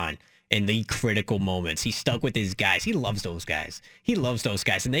offensive line in the critical moments. He stuck with his guys. He loves those guys.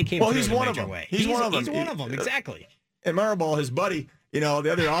 And they came through in a major way. He's one of them. He's one of them, exactly. And Maribel, his buddy, the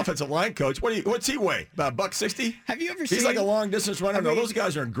other offensive line coach, what's he weigh? About $160? Have you ever seen? He's like a long-distance runner. No, those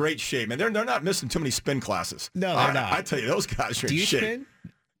guys are in great shape, man. They're not missing too many spin classes. No, they're not. I tell you, those guys are in shape. Spin?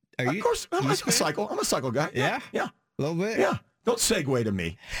 Of course, I'm a cycle guy. Yeah? Yeah. A little bit? Yeah. Don't segue to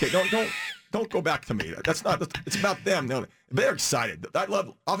me. Okay, don't go back to me. It's about them. They're excited. I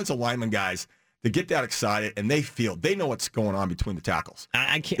love offensive lineman guys to get that excited, and they know what's going on between the tackles.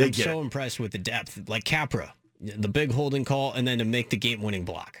 I'm so impressed with the depth. Like Capra, the big holding call, and then to make the game-winning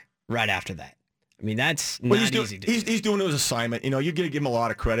block right after that. I mean, that's not easy to do. He's doing his assignment. You got to give him a lot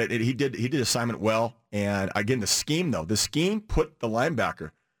of credit. He did assignment well. And again, the scheme put the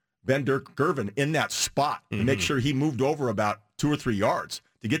linebacker, Ben Gervin, in that spot to make sure he moved over about 2 or 3 yards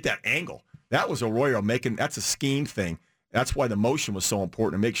to get that angle. That was Arroyo that's a scheme thing. That's why the motion was so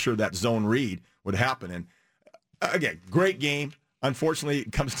important, to make sure that zone read would happen. And again, great game. Unfortunately,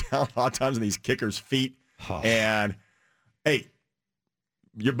 it comes down a lot of times on these kickers' feet. And hey,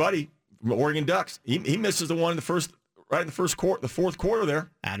 your buddy, Oregon Ducks, he misses the one in the fourth quarter there.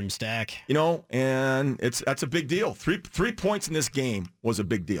 Adam Stack. And that's a big deal. Three points in this game was a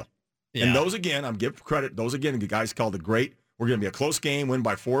big deal. Yeah. And those again, I'm giving credit. Those again, the guys called it great. We're going to be a close game, win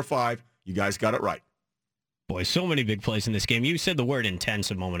by 4 or 5. You guys got it right. Boy, so many big plays in this game. You said the word intense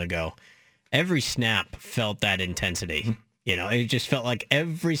a moment ago. Every snap felt that intensity. It just felt like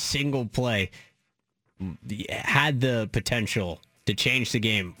every single play had the potential to change the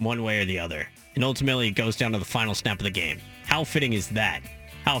game one way or the other. And ultimately, it goes down to the final snap of the game. How fitting is that?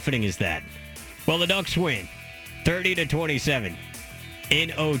 Well, the Ducks win 30-27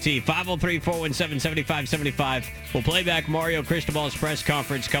 in OT. 503-417-7575. We'll play back Mario Cristobal's press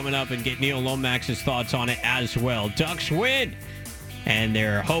conference coming up and get Neil Lomax's thoughts on it as well. Ducks win, and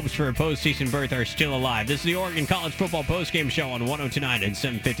their hopes for a postseason berth are still alive. This is the Oregon College Football Postgame Show on 102.9 and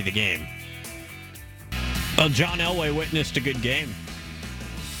 750 The Game. Well, John Elway witnessed a good game.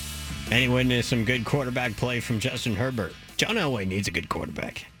 And he witnessed some good quarterback play from Justin Herbert. John Elway needs a good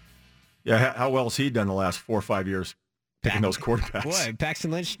quarterback. Yeah, how well has he done the last 4 or 5 years picking those quarterbacks? What,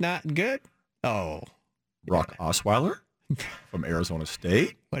 Paxton Lynch not good? Oh. Brock Osweiler from Arizona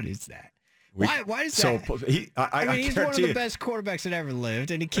State. What is that? Why is that? So he's one of the best quarterbacks that ever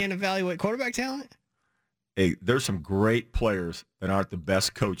lived, and he can't evaluate quarterback talent? Hey, there's some great players that aren't the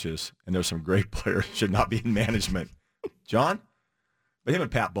best coaches, and there's some great players that should not be in management. John? But him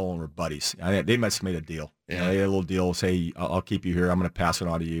and Pat Bowlen were buddies. They must have made a deal. Yeah. They had a little deal. Say, I'll keep you here. I'm going to pass it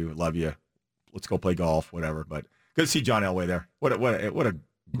on to you. Love you. Let's go play golf, whatever. But good to see John Elway there. What a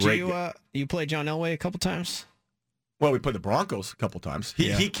great game. You played John Elway a couple times? Well, we played the Broncos a couple times.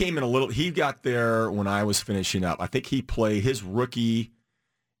 He came in a little. He got there when I was finishing up. I think he played his rookie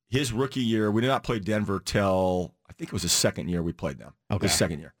year. We did not play Denver till I think it was his second year we played them. Okay. His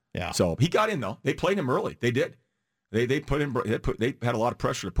second year. Yeah. So he got in though. They played him early. They did. They had a lot of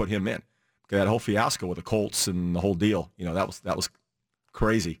pressure to put him in. That whole fiasco with the Colts and the whole deal. That was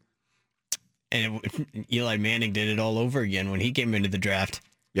crazy. And Eli Manning did it all over again when he came into the draft.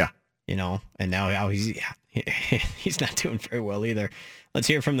 Yeah. and now he's not doing very well either. Let's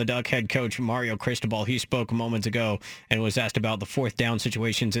hear from the Duck head coach, Mario Cristobal. He spoke moments ago and was asked about the fourth down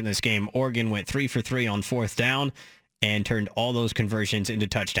situations in this game. Oregon went 3 for 3 on fourth down and turned all those conversions into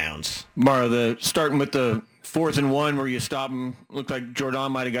touchdowns. Mario, starting with the 4th and 1 where you stop them, looked like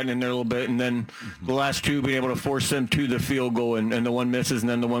Jordan might have gotten in there a little bit, and then the last two being able to force them to the field goal, and the one misses and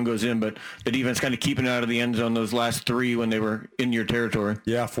then the one goes in, but the defense kind of keeping it out of the end zone those last three when they were in your territory.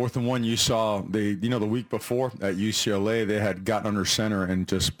 Yeah, 4th and 1, you saw the week before at UCLA, they had gotten under center and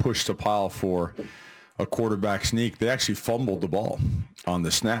just pushed a pile for a quarterback sneak. They actually fumbled the ball on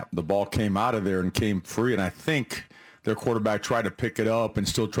the snap. The ball came out of there and came free, and I think their quarterback tried to pick it up and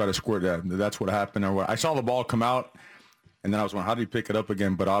still try to score that. That's what happened. I saw the ball come out, and then I was wondering, how did he pick it up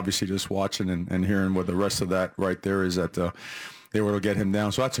again? But obviously just watching and hearing what the rest of that right there is that they were able to get him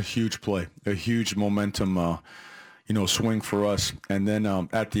down. So that's a huge play, a huge momentum, swing for us. And then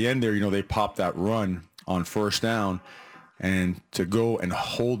at the end there, they popped that run on first down. And to go and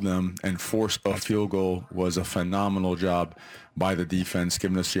hold them and force a field goal was a phenomenal job by the defense,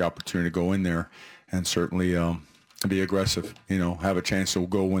 giving us the opportunity to go in there and certainly be aggressive, have a chance to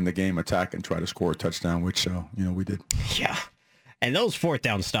go win the game, attack, and try to score a touchdown, which, we did. Yeah. And those fourth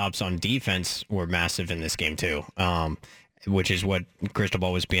down stops on defense were massive in this game, too, which is what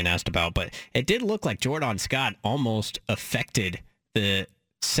Cristobal was being asked about. But it did look like Jordan Scott almost affected the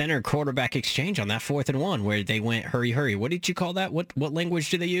center quarterback exchange on that 4th and 1 where they went hurry, hurry. What did you call that? What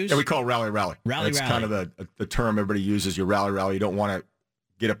language do they use? Yeah, we call it rally, rally. Rally, It's rally. kind of the term everybody uses, your rally, rally. You don't want to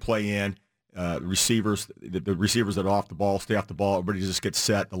get a play in. Receivers, the receivers that are off the ball, stay off the ball. Everybody just gets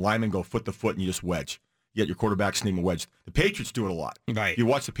set. The linemen go foot to foot, and you just wedge. You get your quarterback sneaking a wedge. The Patriots do it a lot. Right. You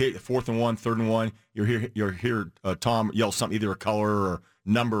watch the 4th and 1, 3rd and 1. You hear Tom yell something, either a color or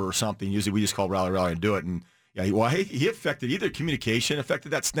number or something. Usually we just call rally, rally and do it. And yeah, he affected either communication, affected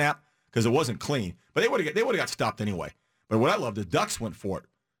that snap because it wasn't clean. But they would have got stopped anyway. But what I love, the Ducks went for it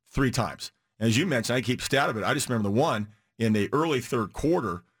 3 times. And as you mentioned, I keep stat of it. I just remember the one in the early third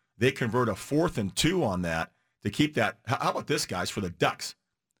quarter. They convert a 4th and 2 on that to keep that. How about this, guys, for the Ducks?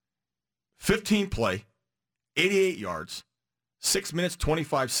 15 play, 88 yards, 6 minutes,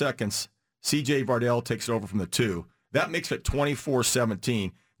 25 seconds. C.J. Vardell takes it over from the 2. That makes it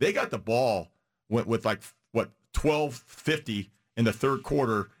 24-17. They got the ball with 12:50 in the third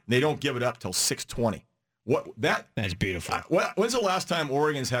quarter, and they don't give it up till 6:20. That's beautiful. When's the last time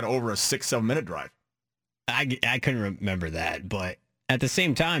Oregon's had over a 6-7 minute drive? I couldn't remember that, but at the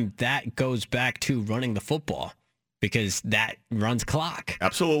same time, that goes back to running the football because that runs clock.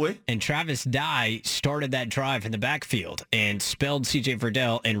 Absolutely. And Travis Dye started that drive in the backfield and spelled C.J.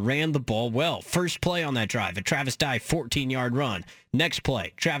 Verdell and ran the ball well. First play on that drive, a Travis Dye 14-yard run. Next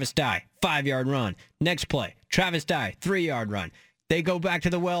play, Travis Dye 5-yard run. Next play, Travis Dye 3-yard run. They go back to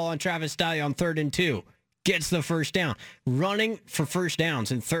the well on Travis Dye on 3rd and 2. Gets the first down. Running for first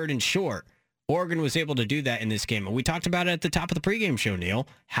downs in 3rd and short. Oregon was able to do that in this game. And we talked about it at the top of the pregame show, Neil,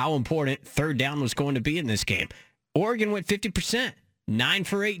 how important 3rd down was going to be in this game. Oregon went 50%, 9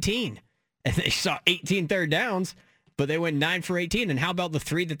 for 18. And they saw 18 third downs, but they went 9 for 18. And how about the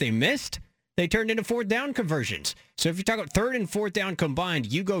 3 that they missed? They turned into 4th down conversions. So if you talk about 3rd and 4th down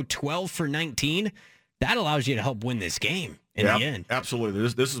combined, you go 12 for 19. That allows you to help win this game in the end. Absolutely.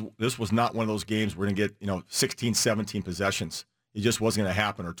 This was not one of those games we're going to get 16, 17 possessions. It just wasn't going to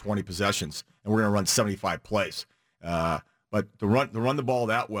happen, or 20 possessions, and we're going to run 75 plays. But to run the ball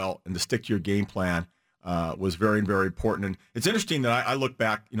that well and to stick to your game plan was very, very important. And it's interesting that I look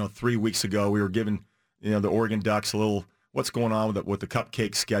back, 3 weeks ago, we were giving, the Oregon Ducks a little what's going on with the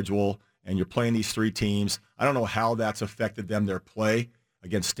cupcake schedule, and you're playing these 3 teams. I don't know how that's affected their play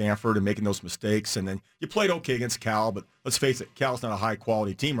against Stanford and making those mistakes. And then you played okay against Cal, but let's face it, Cal's not a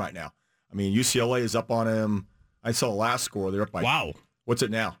high-quality team right now. I mean, UCLA is up on him. I saw the last score. They're up by. Wow. What's it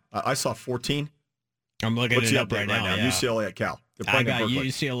now? I saw 14. I'm looking What's it the up update right now. Yeah. UCLA at Cal. I got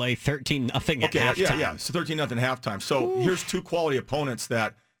UCLA 13-0 at halftime. Yeah. So 13-0 halftime. So here's 2 quality opponents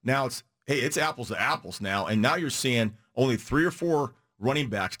that now it's apples to apples now, and now you're seeing only 3 or 4 running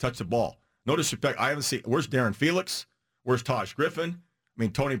backs touch the ball. No disrespect, I haven't seen. Where's Darren Felix? Where's Taj Griffin? I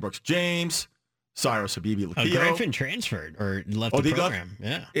mean, Tony Brooks-James, Cyrus Habibi-Lakio. Griffin transferred or left the program.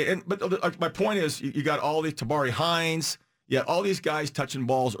 Yeah. But my point is, you got all these Tabari Hines. Yeah, all these guys touching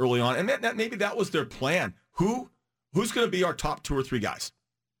balls early on, and maybe that was their plan. Who's going to be our top 2 or 3 guys?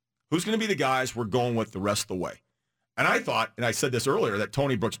 Who's going to be the guys we're going with the rest of the way? And I thought, and I said this earlier, that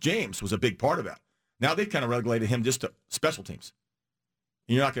Tony Brooks-James was a big part of that. Now they've kind of relegated him just to special teams.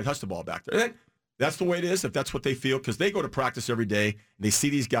 And you're not going to touch the ball back there. And that's the way it is, if that's what they feel, because they go to practice every day, and they see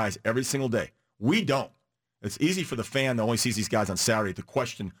these guys every single day. We don't. It's easy for the fan that only sees these guys on Saturday to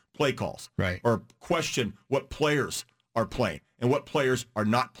question play calls. Right. Or question what players are playing and what players are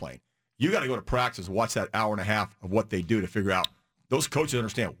not playing. You got to go to practice and watch that hour and a half of what they do to figure out. Those coaches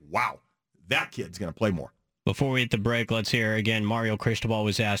understand, wow, that kid's going to play more. Before we hit the break, let's hear again. Mario Cristobal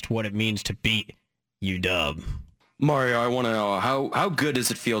was asked what it means to beat UW. Mario, I want to know, how good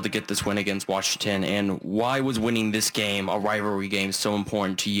does it feel to get this win against Washington, and why was winning this game, a rivalry game, so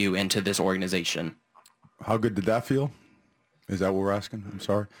important to you and to this organization? How good did that feel? Is that what we're asking? I'm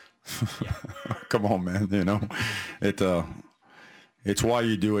sorry. Come on, man. You know, it's why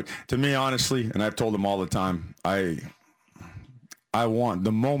you do it. To me, honestly, and I've told them all the time, I want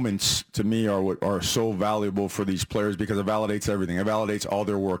the moments to me are what are so valuable for these players because it validates everything. It validates all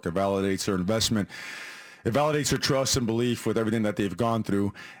their work. It validates their investment. It validates their trust and belief with everything that they've gone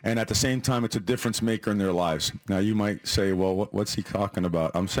through. And at the same time, it's a difference maker in their lives. Now, you might say, well, what's he talking about?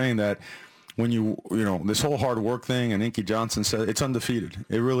 I'm saying that when you know, this whole hard work thing, and Inky Johnson said, it's undefeated.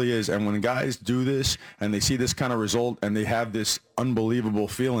 It really is. And when guys do this and they see this kind of result and they have this unbelievable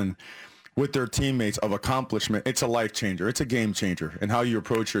feeling with their teammates of accomplishment, it's a life changer. It's a game changer. And how you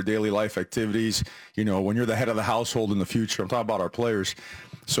approach your daily life activities, you know, when you're the head of the household in the future. I'm talking about our players.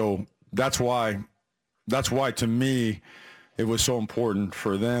 So that's why to me it was so important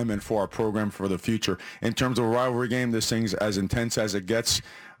for them and for our program for the future. In terms of a rivalry game, this thing's as intense as it gets.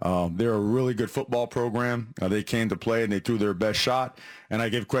 They're a really good football program. They came to play and they threw their best shot, and I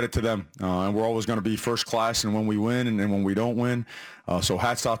give credit to them. And we're always going to be first class, and when we win and then when we don't win. So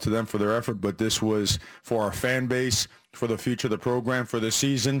hats off to them for their effort. But this was for our fan base, for the future of the program, for the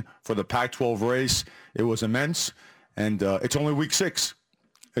season, for the Pac-12 race. It was immense, and it's only week 6.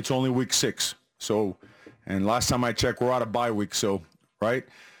 It's only week 6. So, and last time I checked, we're out of bye week. So, right,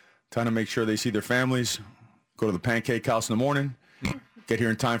 trying to make sure they see their families, go to the pancake house in the morning, get here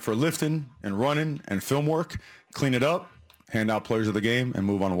in time for lifting and running and film work, clean it up, hand out players of the game, and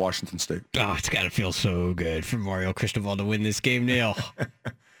move on to Washington State. Oh, it's got to feel so good for Mario Cristobal to win this game, Neil.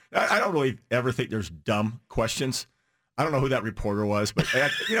 I don't really ever think there's dumb questions. I don't know who that reporter was, but,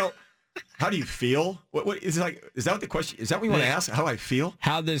 you know, how do you feel? What is it like? Is that what the question? Is that what you want to ask? How do I feel?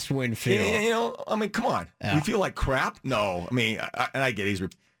 How this win feel? You know, I mean, come on. Yeah. We feel like crap? No. I mean, I get he's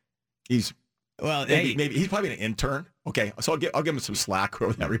well, maybe he's probably an intern. Okay, so I'll give him some slack,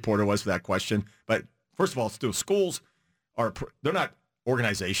 whoever that reporter was for that question. But first of all, still, schools they're not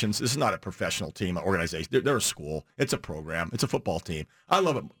organizations. This is not a professional team, an organization. They're a school. It's a program. It's a football team. I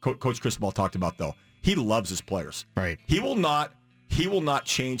love what Coach Cristobal talked about, though. He loves his players. Right. He will not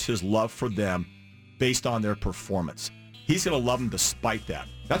change his love for them based on their performance. He's going to love them despite that.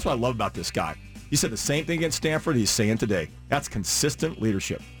 That's what I love about this guy. He said the same thing against Stanford he's saying today. That's consistent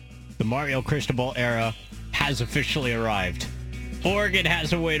leadership. The Mario Cristobal era has officially arrived. Oregon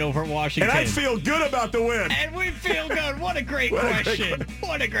has a win over Washington. And I feel good about the win. And we feel good. What a great question.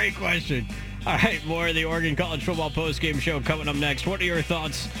 What a great question. All right, more of the Oregon College Football postgame show coming up next. What are your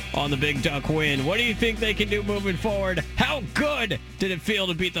thoughts on the Big Duck win? What do you think they can do moving forward? How good did it feel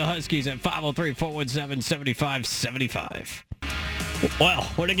to beat the Huskies at 503-417-7575? Well,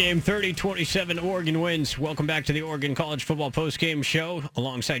 what a game. 30-27 Oregon wins. Welcome back to the Oregon College Football postgame show.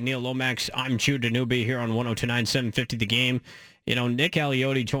 Alongside Neil Lomax, I'm Judah Newby here on 102.9 750 The Game. You know, Nick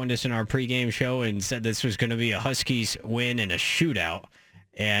Aliotti joined us in our pregame show and said this was going to be a Huskies win and a shootout.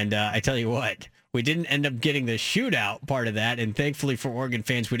 And I tell you what, we didn't end up getting the shootout part of that. And thankfully for Oregon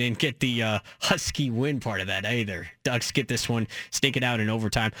fans, we didn't get the Husky win part of that either. Ducks get this one, stake it out in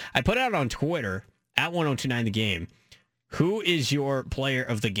overtime. I put out on Twitter, at 102.9 The Game, who is your player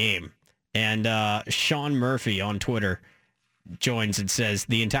of the game? And Sean Murphy on Twitter joins and says,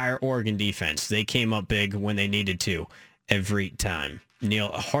 the entire Oregon defense. They came up big when they needed to every time. Neil,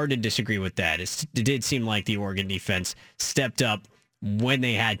 hard to disagree with that. It did seem like the Oregon defense stepped up when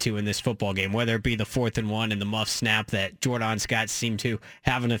they had to in this football game, whether it be the 4th and 1 and the muff snap that Jordan Scott seemed to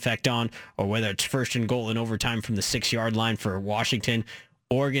have an effect on, or whether it's 1st and goal in overtime from the 6-yard line for Washington.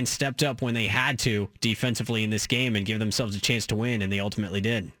 Oregon stepped up when they had to defensively in this game and give themselves a chance to win, and they ultimately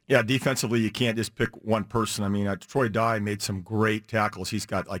did. Yeah, defensively, you can't just pick one person. I mean, Troy Dye made some great tackles. He's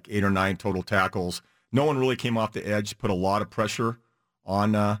got like 8 or 9 total tackles. No one really came off the edge, put a lot of pressure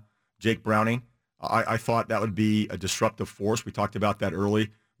on Jake Browning. I thought that would be a disruptive force. We talked about that early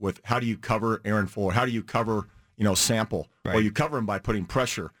with how do you cover Aaron Fuller? How do you cover, Sample? Right. Well, you cover him by putting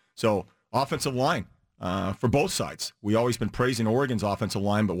pressure. So offensive line for both sides. We always been praising Oregon's offensive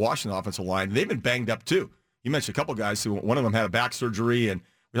line, but Washington's offensive line, they've been banged up too. You mentioned a couple guys who, one of them had a back surgery, and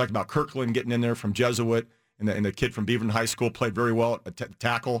we talked about Kirkland getting in there from Jesuit, and the kid from Beaverton High School played very well at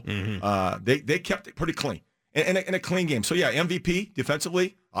tackle. Mm-hmm. They kept it pretty clean. And a clean game. So, yeah, MVP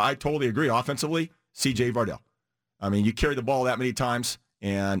defensively, I totally agree. Offensively, C.J. Verdell. I mean, you carry the ball that many times,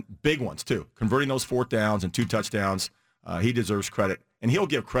 and big ones, too. Converting those 4th downs and 2 touchdowns, he deserves credit. And he'll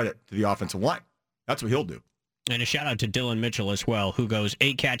give credit to the offensive line. That's what he'll do. And a shout-out to Dylan Mitchell as well, who goes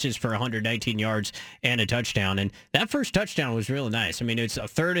 8 catches for 119 yards and a touchdown. And that first touchdown was really nice. I mean, it's a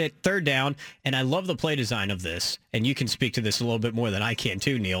third down, and I love the play design of this. And you can speak to this a little bit more than I can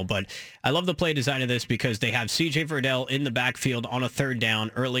too, Neil. But I love the play design of this because they have C.J. Verdell in the backfield on a 3rd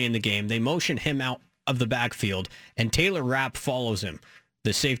down early in the game. They motion him out of the backfield, and Taylor Rapp follows him,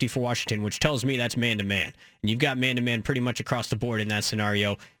 the safety for Washington, which tells me that's man-to-man. And you've got man-to-man pretty much across the board in that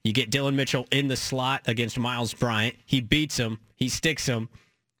scenario. You get Dylan Mitchell in the slot against Miles Bryant. He beats him. He sticks him,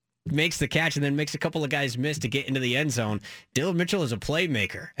 makes the catch, and then makes a couple of guys miss to get into the end zone. Dylan Mitchell is a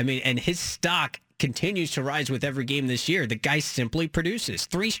playmaker. I mean, and his stock continues to rise with every game this year. The guy simply produces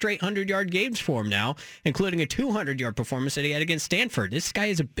 3 straight 100-yard games for him now, including a 200-yard performance that he had against Stanford. This guy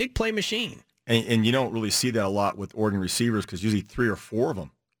is a big play machine. And you don't really see that a lot with Oregon receivers because usually 3 or 4 of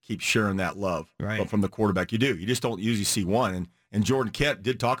them keep sharing that love from the quarterback. You do. You just don't usually see one. And Jordan Kent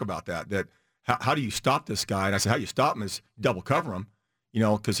did talk about that how do you stop this guy? And I said, how you stop him is double cover him,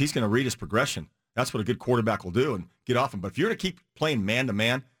 because he's going to read his progression. That's what a good quarterback will do and get off him. But if you're going to keep playing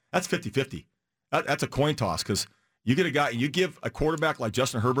man-to-man, that's 50-50. That's a coin toss because you get a guy, you give a quarterback like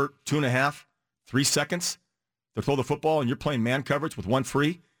Justin Herbert 2.5, 3 seconds to throw the football, and you're playing man coverage with 1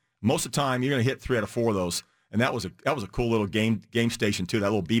 free. Most of the time, you're going to hit 3 out of 4 of those, and that was a cool little game station too. That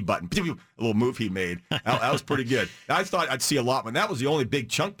little B button, a little move he made. That was pretty good. I thought I'd see a lot, but that was the only big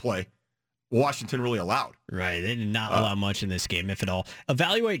chunk play Washington really allowed. Right, they did not allow much in this game, if at all.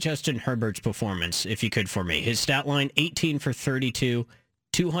 Evaluate Justin Herbert's performance, if you could, for me. His stat line: 18 for 32,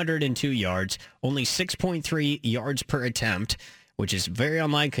 202 yards, only 6.3 yards per attempt, which is very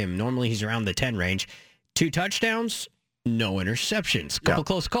unlike him. Normally, he's around the 10 range. 2 touchdowns. No interceptions. Couple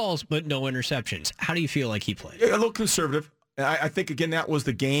close calls, but no interceptions. How do you feel like he played? A little conservative. I think, again, that was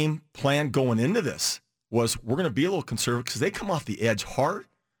the game plan going into this, was we're going to be a little conservative because they come off the edge hard.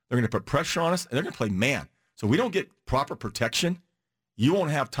 They're going to put pressure on us, and they're going to play man. So we don't get proper protection, you won't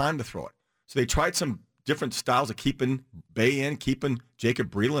have time to throw it. So they tried some different styles of keeping Bay in, keeping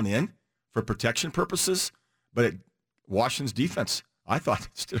Jacob Breeland in for protection purposes. But Washington's defense, I thought,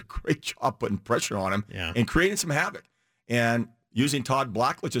 did a great job putting pressure on him and creating some havoc. And using Todd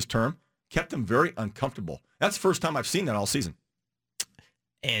Blackledge's term, kept them very uncomfortable. That's the first time I've seen that all season.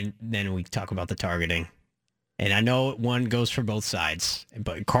 And then we talk about the targeting. And I know one goes for both sides,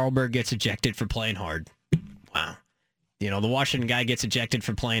 but Carlberg gets ejected for playing hard. Wow. The Washington guy gets ejected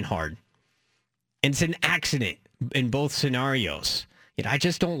for playing hard. And it's an accident in both scenarios. I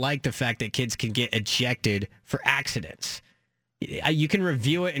just don't like the fact that kids can get ejected for accidents. You can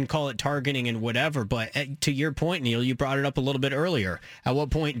review it and call it targeting and whatever, but to your point, Neil, you brought it up a little bit earlier. At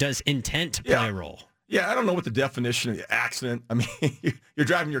what point does intent play a role? Yeah, I don't know what the definition of the accident. I mean, you're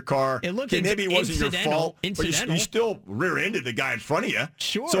driving your car. It looked maybe it wasn't your fault, but you still rear-ended the guy in front of you.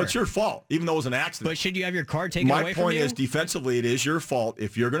 Sure. So it's your fault, even though it was an accident. But should you have your car taken away from you? My point is, defensively, it is your fault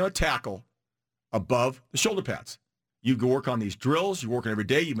if you're going to tackle above the shoulder pads. You go work on these drills. You're working every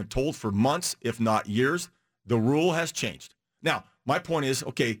day. You've been told for months, if not years. The rule has changed. Now, my point is,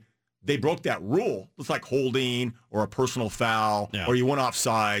 okay, they broke that rule. It's like holding or a personal foul or you went off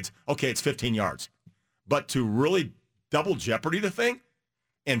sides. Okay, it's 15 yards. But to really double jeopardy the thing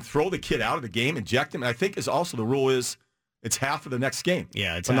and throw the kid out of the game, eject him, and I think is also the rule is it's half of the next game.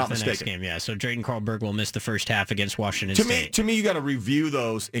 Yeah, it's half the next game, yeah. So Drayden Carlberg will miss the first half against Washington State. To me, you got to review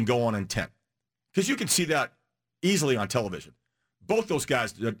those and go on intent. Because you can see that easily on television. Both those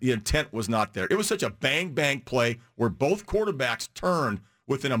guys, the intent was not there. It was such a bang-bang play where both quarterbacks turned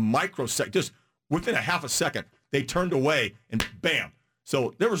within a microsecond, just within a half a second. They turned away, and bam.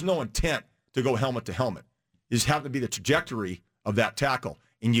 So there was no intent to go helmet to helmet. It just happened to be the trajectory of that tackle.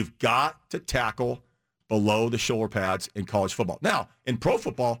 And you've got to tackle below the shoulder pads in college football. Now, in pro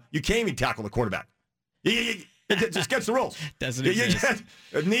football, you can't even tackle the quarterback. It just gets the rules. Doesn't exist.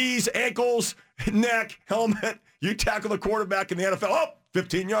 Knees, ankles, neck, helmet. You tackle the quarterback in the NFL. Oh,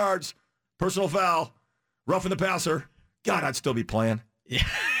 15 yards, personal foul, roughing the passer. God, I'd still be playing. Yeah.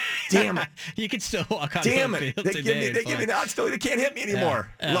 Damn it. You could still walk on the field today. They can't hit me anymore.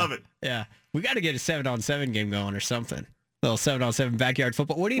 Love it. Yeah. We got to get a 7-on-7 game going or something. A little 7-on-7 backyard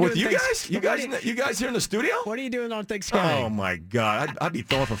football. What are you doing? With you guys? You guys here in the studio? What are you doing on Thanksgiving? Oh, my God. I'd be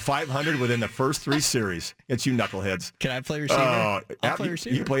throwing for 500 within the first 3 series against you knuckleheads. Can I play receiver? I'll play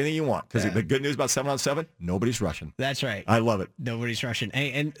receiver. You can play anything you want. Because the good news about 7-on-7, nobody's rushing. That's right. I love it. Nobody's rushing.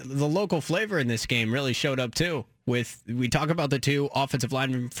 Hey, and the local flavor in this game really showed up, too. We talk about the 2 offensive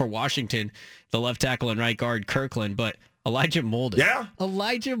linemen for Washington, the left tackle and right guard, Kirkland, but Elijah Molden. Yeah.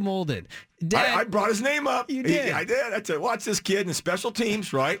 Elijah Molden. Dad, I brought his name up. You did. I did. I said, watch this kid in special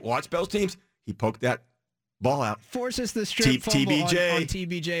teams, right? Watch special teams. He poked that ball out. Forces the strip fumble TBJ. on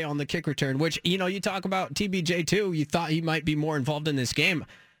TBJ on the kick return, which, you talk about TBJ too. You thought he might be more involved in this game.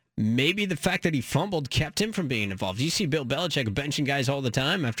 Maybe the fact that he fumbled kept him from being involved. You see Bill Belichick benching guys all the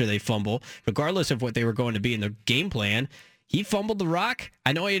time after they fumble, regardless of what they were going to be in their game plan. He fumbled the rock.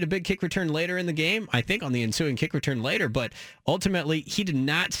 I know he had a big kick return later in the game, I think on the ensuing kick return later, but ultimately he did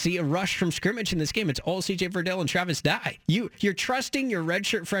not see a rush from scrimmage in this game. It's all C.J. Verdell and Travis Dye. You're trusting your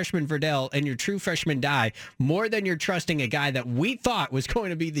redshirt freshman Verdell and your true freshman Dye more than you're trusting a guy that we thought was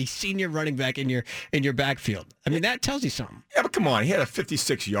going to be the senior running back in your backfield. I mean, that tells you something. Yeah, but come on. He had a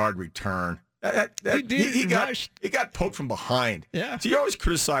 56-yard return. He got poked from behind. Yeah. So you always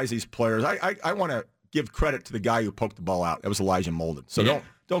criticize these players. I want to give credit to the guy who poked the ball out. That was Elijah Molden. So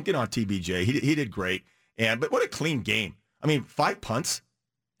don't get on TBJ. He did great. But what a clean game. I mean, 5 punts.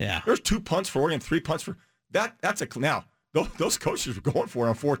 Yeah. There's 2 punts for Oregon, 3 punts for that. Now those coaches were going for it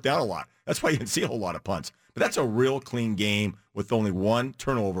on fourth down a lot. That's why you didn't see a whole lot of punts. But that's a real clean game with only 1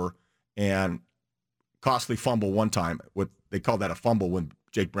 turnover and costly fumble one time. They called that a fumble when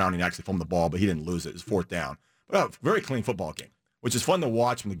Jake Browning actually fumbled the ball, but he didn't lose it. It was fourth down. But a very clean football game, which is fun to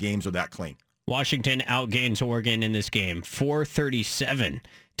watch when the games are that clean. Washington outgains Oregon in this game, 437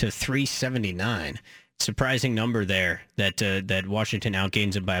 to 379. Surprising number there that Washington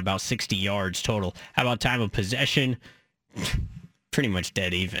outgains them by about 60 yards total. How about time of possession? Pretty much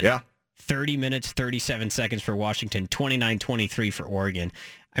dead even. Yeah. 30 minutes, 37 seconds for Washington, 29-23 for Oregon.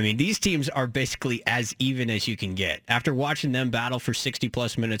 I mean, these teams are basically as even as you can get. After watching them battle for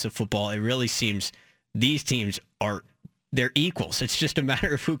 60-plus minutes of football, it really seems these teams they're equals. It's just a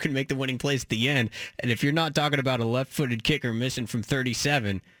matter of who can make the winning plays at the end. And if you're not talking about a left-footed kicker missing from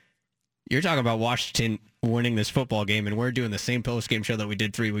 37, you're talking about Washington winning this football game, and we're doing the same post-game show that we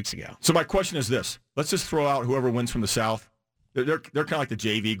did 3 weeks ago. So my question is this. Let's just throw out whoever wins from the South. They're kind of like the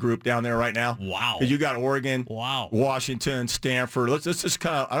JV group down there right now. Wow. You got Oregon, wow, Washington, Stanford. Let's just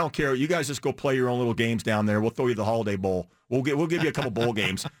kind of, I don't care. You guys just go play your own little games down there. We'll throw you the Holiday Bowl. We'll give you a couple bowl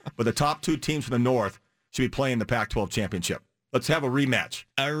games. But the top 2 teams from the North should be playing the Pac-12 championship. Let's have a rematch.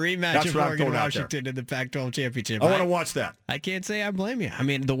 That's of Oregon and Washington in the Pac-12 championship. I want to watch that. I can't say I blame you. I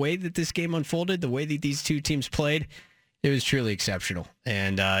mean, the way that this game unfolded, the way that these two teams played, it was truly exceptional.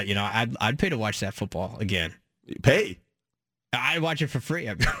 And, I'd pay to watch that football again. Pay? I'd watch it for free.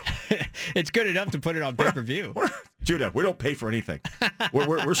 I mean, it's good enough to put it on pay-per-view. Judah, we don't pay for anything.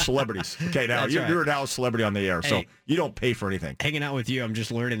 We're celebrities. Okay, now you're now a celebrity on the air, so you don't pay for anything. Hanging out with you, I'm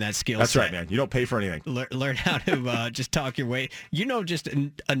just learning that skill That's set. right, man. You don't pay for anything. Learn how to just talk your way. Just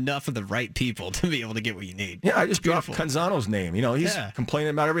enough of the right people to be able to get what you need. Yeah, I just dropped Canzano's name. He's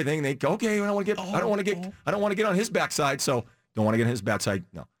complaining about everything. They go, okay, I don't want to get on his backside, so don't want to get on his backside.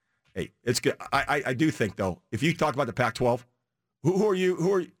 No. Hey, it's good. I do think though, if you talk about the Pac-12. Who are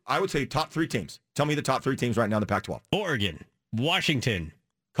you? I would say top 3 teams. Tell me the top 3 teams right now in the Pac-12. Oregon, Washington,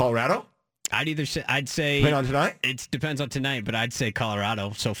 Colorado. I'd say. Depending on tonight. It depends on tonight, but I'd say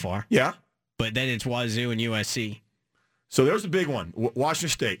Colorado so far. Yeah. But then it's Wazoo and USC. So there's the big one, Washington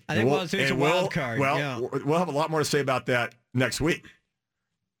State. I think Wazoo's a wild card. Well, we'll have a lot more to say about that next week.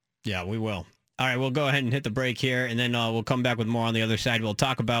 Yeah, we will. All right, we'll go ahead and hit the break here, and then we'll come back with more on the other side. We'll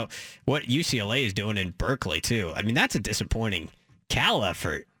talk about what UCLA is doing in Berkeley, too. I mean, that's a disappointing Cal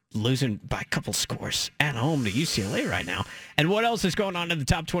effort, losing by a couple scores at home to UCLA right now. And what else is going on in the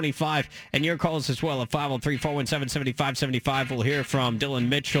top 25? And your calls as well at 503-417-7575. We'll hear from Dylan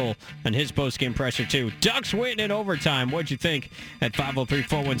Mitchell and his postgame presser, too. Ducks win in overtime. What'd you think at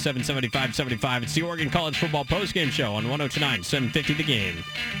 503-417-7575? It's the Oregon College Football postgame show on 102.9, 750 The Game.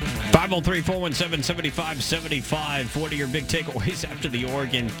 503-417-7575. What are your big takeaways after the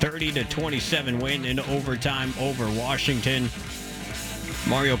Oregon 30-27 win in overtime over Washington?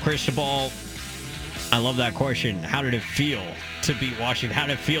 Mario Cristobal, I love that question. How did it feel to beat Washington? How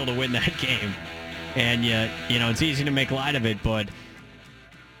did it feel to win that game? And, it's easy to make light of it, but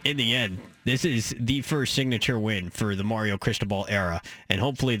in the end, this is the first signature win for the Mario Cristobal era, and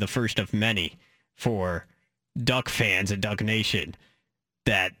hopefully the first of many for Duck fans and Duck Nation,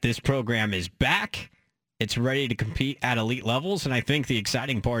 that this program is back. It's ready to compete at elite levels, and I think the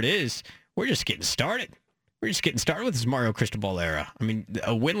exciting part is we're just getting started. We're just getting started with this Mario Cristobal era. I mean,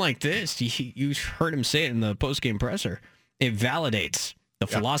 a win like this, you heard him say it in the postgame presser, it validates the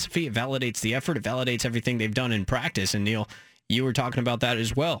philosophy, it validates the effort, it validates everything they've done in practice. And Neil, you were talking about that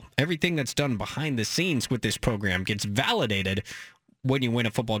as well. Everything that's done behind the scenes with this program gets validated when you win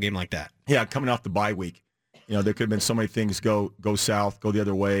a football game like that. Yeah, coming off the bye week. There could have been so many things go south, go the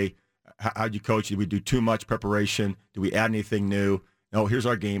other way. how'd you coach? Did we do too much preparation? Did we add anything new? No, here's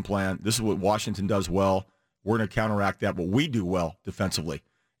our game plan. This is what Washington does well. We're going to counteract that, what we do well defensively.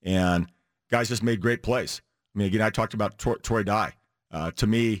 And guys just made great plays. I mean, again, I talked about Troy Dye. To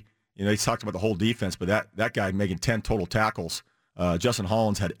me, he talked about the whole defense, but that guy making 10 total tackles. Justin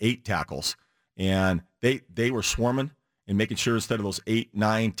Hollins had 8 tackles. And they were swarming and making sure instead of those 8,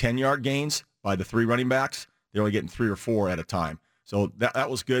 9, 10-yard gains by the 3 running backs, they're only getting 3 or 4 at a time. So that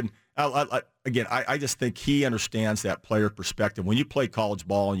was good. I just think he understands that player perspective. When you play college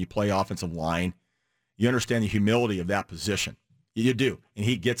ball and you play offensive line, you understand the humility of that position. You do, and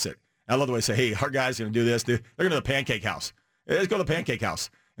he gets it. I love the way they say, hey, our guys are going to do this. They're going to the pancake house. Let's go to the pancake house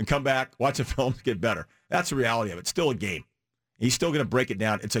and come back, watch the film, get better. That's the reality of it. It's still a game. He's still going to break it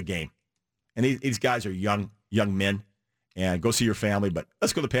down. It's a game. And these guys are young men, and go see your family. But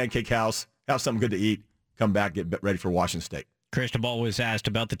let's go to the pancake house, have something good to eat, come back, get ready for Washington State. Cristobal was asked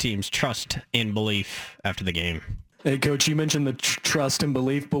about the team's trust and belief after the game. Hey, Coach, you mentioned the trust and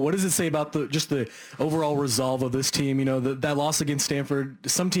belief, but what does it say about just the overall resolve of this team? That loss against Stanford,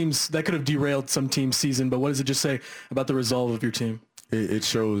 some teams, that could have derailed some team's season, but what does it just say about the resolve of your team? It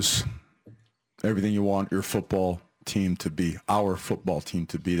shows everything you want your football team to be, our football team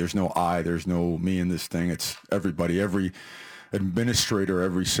to be. There's no I, there's no me in this thing. It's everybody, every administrator,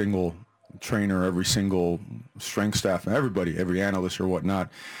 every single trainer, every single strength staff, everybody, every analyst or whatnot.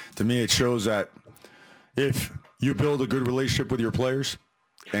 To me, it shows that if you build a good relationship with your players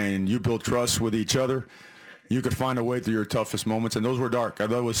and you build trust with each other, you could find a way through your toughest moments. And those were dark. I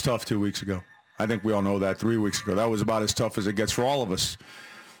thought it was tough 2 weeks ago. I think we all know that 3 weeks ago. That was about as tough as it gets for all of us.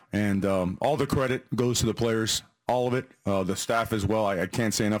 And all the credit goes to the players, all of it, the staff as well. I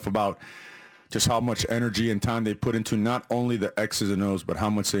can't say enough about just how much energy and time they put into not only the X's and O's, but how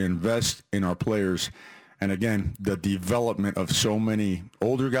much they invest in our players. And again, the development of so many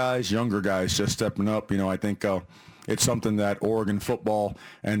older guys, younger guys just stepping up. I think it's something that Oregon football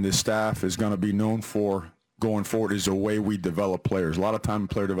and the staff is going to be known for going forward, is the way we develop players. A lot of time in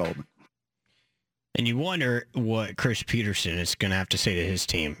player development. And you wonder what Chris Peterson is going to have to say to his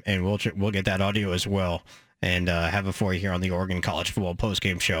team. And we'll get that audio as well and have it for you here on the Oregon College Football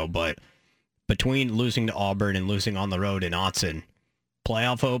postgame show. But between losing to Auburn and losing on the road in Autzen,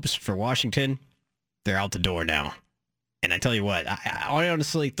 playoff hopes for Washington, they're out the door now. And I tell you what, I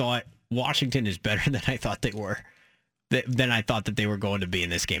honestly thought Washington is better than I thought they were, than I thought that they were going to be in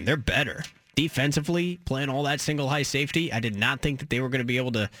this game. They're better. Defensively, playing all that single high safety, I did not think that they were going to be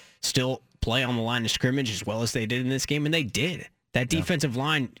able to still play on the line of scrimmage as well as they did in this game, and they did. That defensive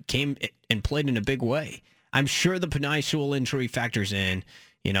line came and played in a big way. I'm sure the Penei Sewell injury factors in,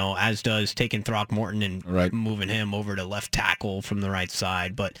 as does taking Throckmorton and moving him over to left tackle from the right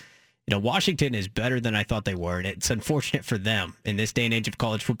side. But Washington is better than I thought they were, and it's unfortunate for them. In this day and age of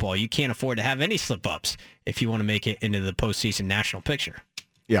college football, you can't afford to have any slip-ups if you want to make it into the postseason national picture.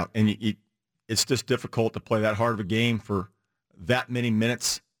 Yeah, and it's just difficult to play that hard of a game for that many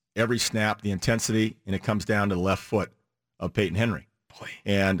minutes, every snap, the intensity, and it comes down to the left foot of Peyton Henry. Boy.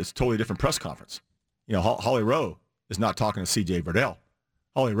 And it's a totally different press conference. Holly Rowe is not talking to C.J. Verdell.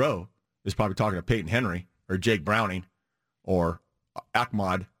 Holly Rowe is probably talking to Peyton Henry or Jake Browning or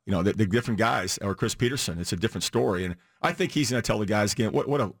Ahmad, the different guys, or Chris Peterson. It's a different story. And I think he's going to tell the guys again,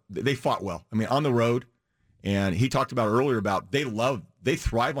 they fought well. I mean, on the road. And he talked about earlier about they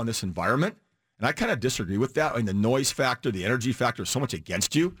thrive on this environment. And I kind of disagree with that. I mean, the noise factor, the energy factor is so much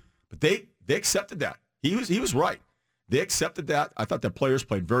against you. But they accepted that. He was right. They accepted that. I thought the players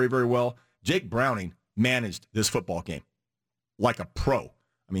played very, very well. Jake Browning managed this football game like a pro.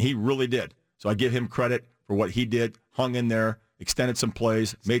 I mean, he really did. So I give him credit for what he did, hung in there, extended some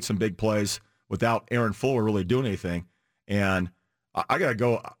plays, made some big plays without Aaron Fuller really doing anything. And I got to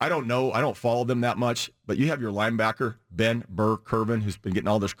go. I don't know. I don't follow them that much. But you have your linebacker, Ben Burr-Kirven, who's been getting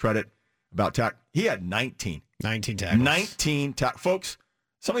all this credit about tackles. He had 19 tackles. 19 tackles. Folks,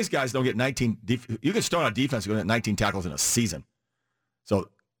 some of these guys don't get 19. You can start on defense and go get 19 tackles in a season. So,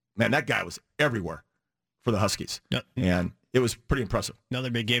 man, that guy was everywhere for the Huskies. Yep. And it was pretty impressive.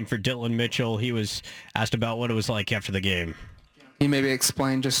 Another big game for Dylan Mitchell. He was asked about what it was like after the game. Can you maybe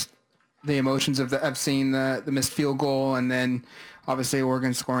explain just the emotions of seeing the missed field goal and then obviously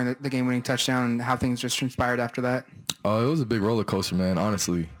Oregon scoring the game-winning touchdown and how things just transpired after that? It was a big roller coaster, man,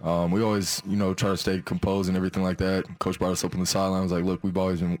 honestly. We always, try to stay composed and everything like that. Coach brought us up on the sideline. Was like, look, we've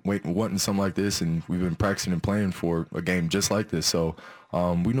always been wanting something like this, and we've been practicing and playing for a game just like this. So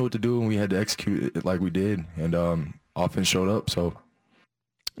we knew what to do, and we had to execute it like we did, and offense showed up. So,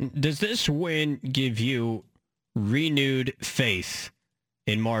 does this win give you renewed faith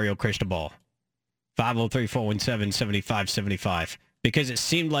in Mario Cristobal? 503-417-7575. because it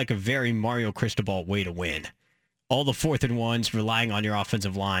seemed like a very Mario Cristobal way to win. All the 4th and 1s, relying on your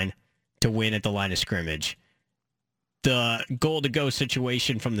offensive line to win at the line of scrimmage. The goal-to-go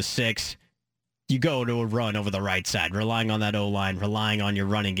situation from the 6, you go to a run over the right side, relying on that O-line, relying on your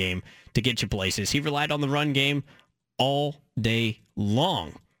running game to get you places. He relied on the run game all day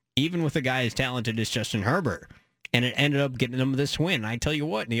long, even with a guy as talented as Justin Herbert. And it ended up getting them this win. I tell you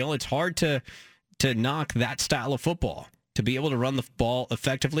what, Neil, it's hard to knock that style of football, to be able to run the ball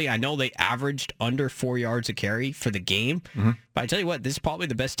effectively. I know they averaged under 4 yards a carry for the game, but I tell you what, this is probably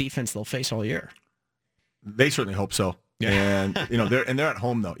the best defense they'll face all year. They certainly hope so. Yeah. And they're at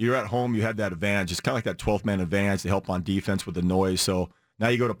home though. You're at home. You had that advantage. It's kind of like that 12th man advantage to help on defense with the noise. So now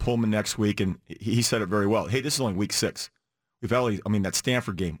you go to Pullman next week, and he said it very well. Hey, this is only week 6. We've only, that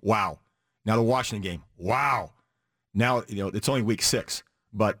Stanford game. Wow. Now the Washington game. Wow. Now it's only week 6.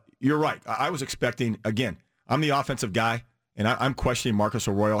 But you're right. I was expecting, again, I'm the offensive guy, and I'm questioning Marcus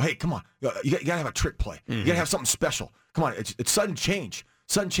Arroyo. Hey, come on. You got to have a trick play. You got to have something special. Come on. It's sudden change.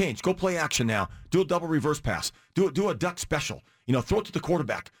 Sudden change. Go play action now. Do a double reverse pass. Do a duck special. Throw it to the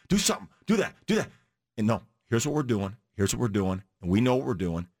quarterback. Do something. Do that. And no, here's what we're doing. And we know what we're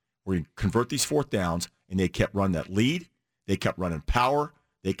doing. We're going to convert these 4th downs, and they kept running that lead. They kept running power.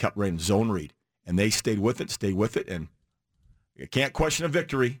 They kept running zone read. And they stayed with it, and you can't question a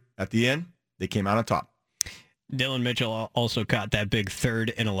victory. At the end, they came out on top. Dylan Mitchell also caught that big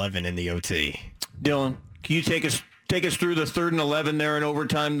 3rd and 11 in the OT. Dylan, can you take us through the 3rd and 11 there in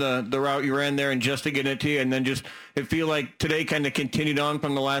overtime, the route you ran there, and just to get it to you, and then just it feel like today kind of continued on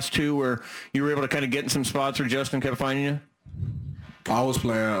from the last 2 where you were able to kind of get in some spots where Justin kept finding you? I was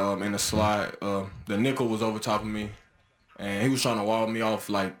playing in the slide. The nickel was over top of me, and he was trying to wall me off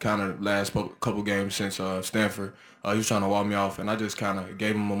like kind of last couple games since Stanford. He was trying to wall me off, and I just kind of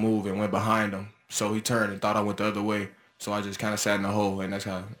gave him a move and went behind him. So he turned and thought I went the other way. So I just kind of sat in the hole, and that's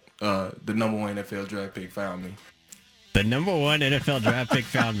how the number 1 NFL draft pick found me. The number 1 NFL draft pick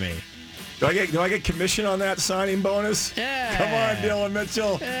found me. Do I get commission on that signing bonus? Yeah. Come on, Dylan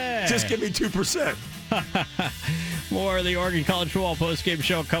Mitchell. Yeah. Just give me 2%. More of the Oregon College Football postgame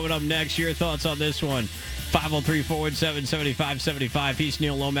show coming up next. Your thoughts on this one? 503-417-7575. He's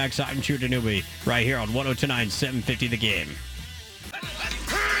Neil Lomax. I'm Judah Newby. Right here on 102.9 750 The Game.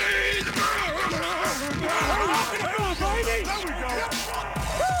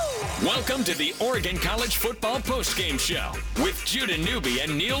 Welcome to the Oregon College Football Postgame Show with Judah Newby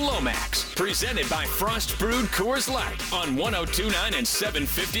and Neil Lomax. Presented by Frost Brewed Coors Light on 102.9 and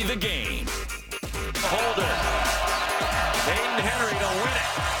 750 The Game. Holder. Peyton Henry to win it.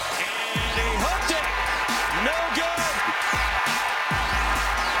 And he hooked it. No good.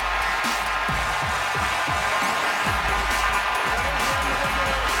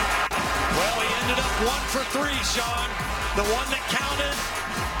 Well, he ended up 1 for 3, Sean. The one that counted.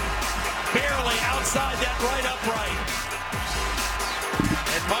 Barely outside that right upright.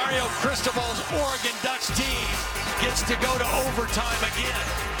 And Mario Cristobal's Oregon Ducks team gets to go to overtime again.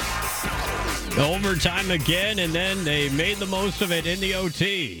 Overtime again, and then they made the most of it in the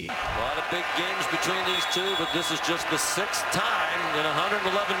OT. A lot of big games between these two, but this is just the 6th time in 111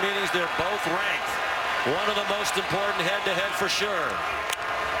 meetings they're both ranked. One of the most important head-to-head for sure.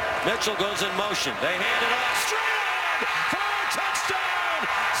 Mitchell goes in motion. They hand it off straight on for a touchdown.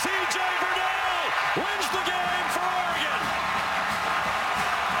 C.J. Verdell wins the game for Oregon.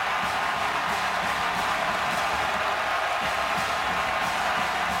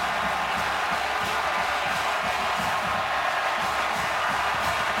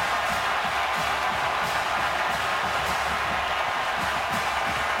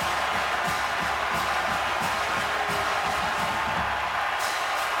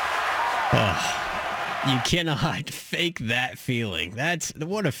 You cannot fake that feeling.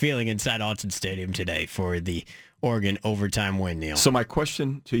 What a feeling inside Autzen Stadium today for the Oregon overtime win, Neil. So my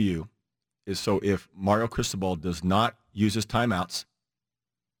question to you is, so if Mario Cristobal does not use his timeouts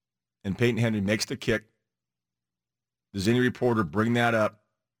and Peyton Henry makes the kick, does any reporter bring that up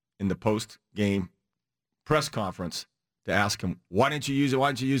in the post-game press conference to ask him, why didn't you use it? Why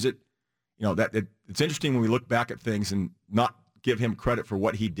didn't you use it? It's interesting when we look back at things and not give him credit for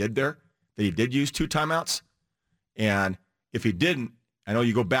what he did there, that he did use 2 timeouts. And if he didn't, I know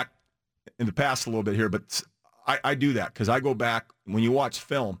you go back in the past a little bit here, but I do that because I go back when you watch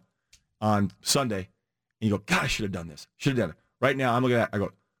film on Sunday and you go, God, I should have done this. Should have done it. Right now, I'm looking at that. I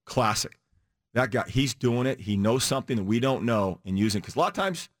go, classic. That guy, he's doing it. He knows something that we don't know and using. Because a lot of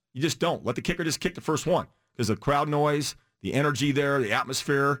times you just don't. Let the kicker just kick the first one because the crowd noise, the energy there, the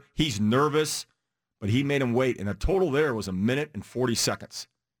atmosphere. He's nervous, but he made him wait. And the total there was 1 minute and 40 seconds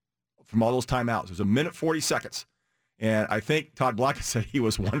from all those timeouts. It was 1 minute, 40 seconds. And I think Todd Blackett said he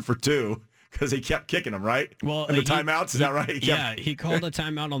was 1 for 2 because he kept kicking them, right? Well, and the timeouts, is that right? He called a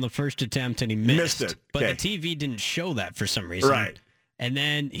timeout on the first attempt and he missed it. But Okay. the TV didn't show that for some reason. Right. And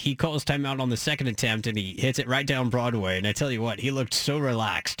then he calls timeout on the second attempt and he hits it right down Broadway. And I tell you what, he looked so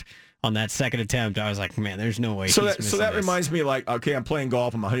relaxed on that second attempt. I was like, man, there's no way. So he's that missing this. reminds me, like, okay, I'm playing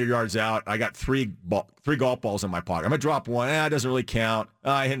golf. I'm 100 yards out. I got three golf balls in my pocket. I'm gonna drop one. It doesn't really count.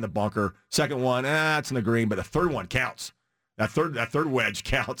 I hit in the bunker. Second one, it's in the green, but the third one counts. That third wedge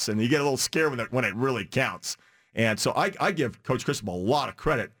counts, and you get a little scared when it really counts. And so I give Coach Cristobal a lot of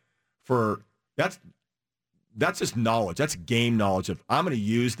credit for that's just knowledge. That's game knowledge of I'm going to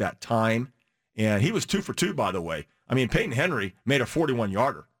use that time. And he was 2 for 2, by the way. I mean, Peyton Henry made a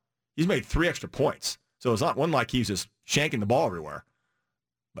 41-yarder. He's made 3 extra points. So it's not one like he's just shanking the ball everywhere.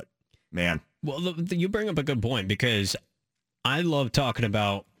 But, man. Well, you bring up a good point because I love talking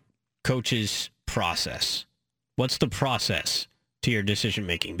about coaches' process. What's the process to your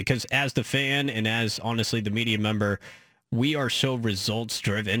decision-making? Because as the fan and as, honestly, the media member, we are so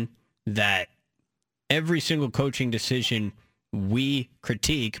results-driven that every single coaching decision we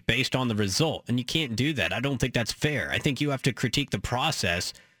critique based on the result. And you can't do that. I don't think that's fair. I think you have to critique the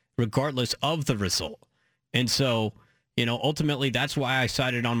process regardless of the result. And so, ultimately, that's why I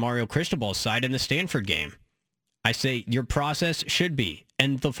sided on Mario Cristobal's side in the Stanford game. I say your process should be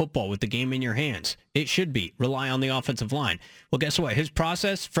end the football with the game in your hands. It should be rely on the offensive line. Well, guess what? His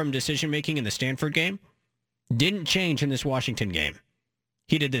process from decision-making in the Stanford game didn't change in this Washington game.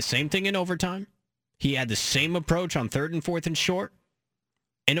 He did the same thing in overtime. He had the same approach on 3rd and 4th and short,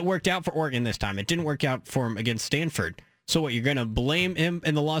 and it worked out for Oregon this time. It didn't work out for him against Stanford. So what, you're going to blame him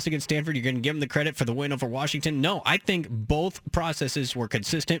in the loss against Stanford? You're going to give him the credit for the win over Washington? No, I think both processes were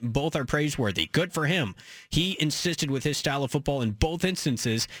consistent. Both are praiseworthy. Good for him. He insisted with his style of football in both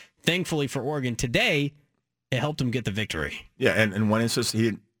instances. Thankfully for Oregon today, it helped him get the victory. Yeah, and in one instance,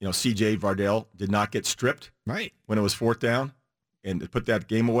 C.J. Vardell did not get stripped right when it was 4th down and put that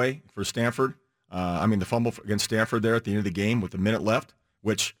game away for Stanford. The fumble against Stanford there at the end of the game with a minute left,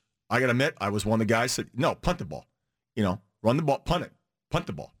 which I got to admit, I was one of the guys that said, no, punt the ball. Run the ball, punt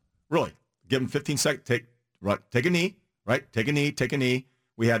the ball. Really, give him 15 seconds, take a knee, right? Take a knee.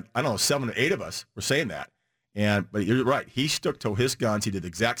 We had, 7 or 8 of us were saying that. But you're right. He stuck to his guns. He did the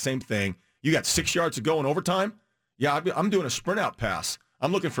exact same thing. You got 6 yards to go in overtime. Yeah, I'm doing a sprint out pass.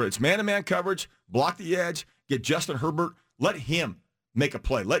 I'm looking for it's man-to-man coverage, block the edge, get Justin Herbert, let him make a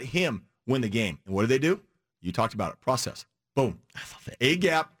play. Let him win the game. And what do they do? You talked about it. Process. Boom. I love it.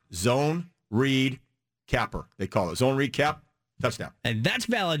 A-gap, zone, read, capper. They call it zone, read, cap, touchdown. And that's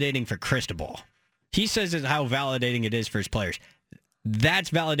validating for Cristobal. He says it's how validating it is for his players. That's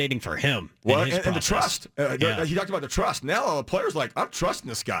validating for him. Well, and the trust. He talked about the trust. Now the player's like, I'm trusting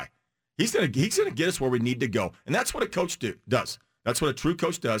this guy. He's gonna get us where we need to go. And that's what a coach does. That's what a true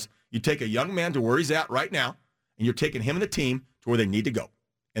coach does. You take a young man to where he's at right now, and you're taking him and the team to where they need to go.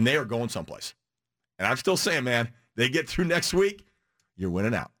 And they are going someplace. And I'm still saying, man, they get through next week, you're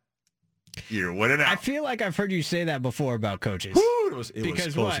winning out. You're winning out. I feel like I've heard you say that before about coaches. Woo, it was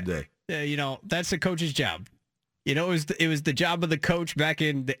close what? today. That's the coach's job. It was the job of the coach back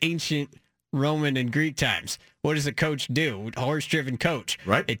in the ancient Roman and Greek times. What does a coach do? Horse-driven coach.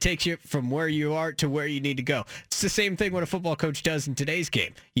 Right. It takes you from where you are to where you need to go. It's the same thing what a football coach does in today's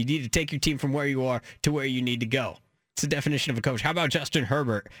game. You need to take your team from where you are to where you need to go. It's the definition of a coach. How about Justin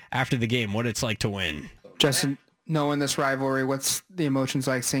Herbert after the game, what it's like to win? Justin, knowing this rivalry, what's the emotions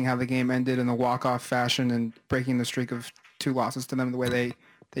like seeing how the game ended in a walk-off fashion and breaking the streak of 2 losses to them the way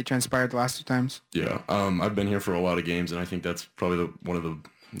they transpired the last 2 times? Yeah, I've been here for a lot of games, and I think that's probably one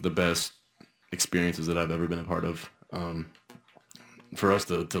of the best experiences that I've ever been a part of. For us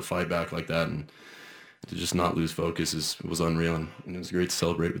to fight back like that and to just not lose focus was unreal, and it was great to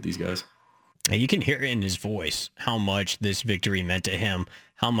celebrate with these guys. You can hear in his voice how much this victory meant to him,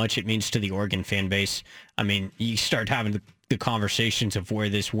 how much it means to the Oregon fan base. I mean, you start having the conversations of where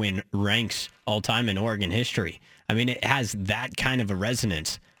this win ranks all time in Oregon history. I mean, it has that kind of a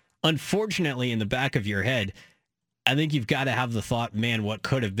resonance. Unfortunately, in the back of your head, I think you've got to have the thought, man, what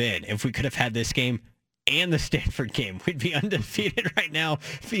could have been? If we could have had this game and the Stanford game, we'd be undefeated right now,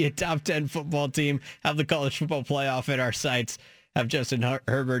 be a top 10 football team, have the college football playoff at our sights, have Justin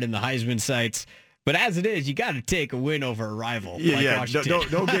Herbert in the Heisman sights. But as it is, you got to take a win over a rival. Washington.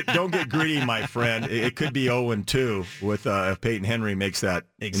 Don't get greedy, my friend. It could be 0-2 with if Peyton Henry makes that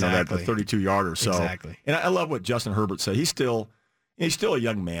exactly. that 32-yarder. So, exactly. And I love what Justin Herbert said. He's still a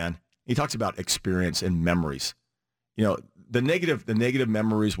young man. He talks about experience and memories. The negative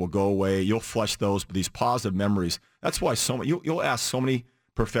memories will go away. You'll flush those, but these positive memories. That's why you'll ask so many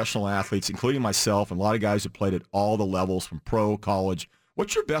professional athletes, including myself, and a lot of guys who played at all the levels from pro, college.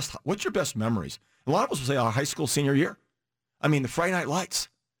 What's your best memories? And a lot of us will say our high school senior year. I mean, the Friday Night Lights.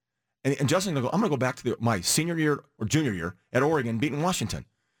 And Justin, I'm going to go back to my senior year or junior year at Oregon, beating Washington.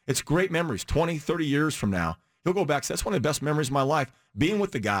 It's great memories. 20, 30 years from now, he'll go back. That's one of the best memories of my life, being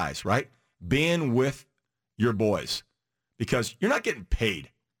with the guys, right? Being with your boys. Because you're not getting paid.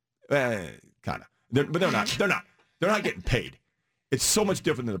 Kind of. But they're not. They're not getting paid. It's so much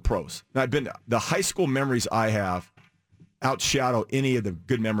different than the pros. Now, the high school memories I have outshadow any of the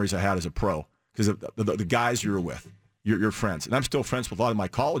good memories I had as a pro because of the guys you were with, your friends. And I'm still friends with a lot of my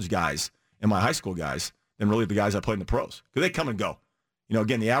college guys and my high school guys than really the guys I played in the pros because they come and go.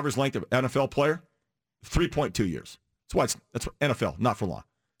 Again, the average length of NFL player, 3.2 years. That's NFL, not for long.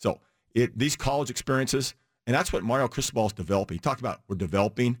 So these college experiences, and that's what Mario Cristobal is developing. He talked about we're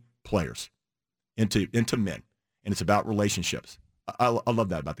developing players into men, and it's about relationships. I love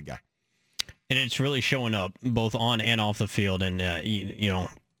that about the guy. And it's really showing up both on and off the field, and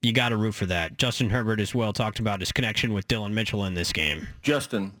you got to root for that. Justin Herbert as well talked about his connection with Dillon Mitchell in this game.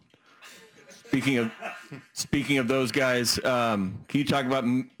 Justin, speaking of those guys, can you talk about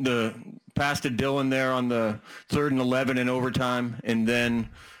the pass to Dillon there on the 3rd and 11 in overtime, and then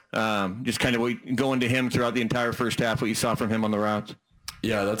just kind of going to him throughout the entire first half, what you saw from him on the routes?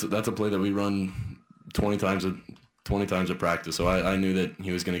 Yeah, that's a play that we run 20 times at practice. So I knew that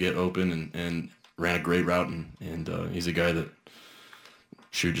he was going to get open and ran a great route, and he's a guy that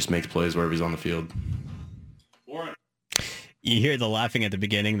just makes plays wherever he's on the field. You hear the laughing at the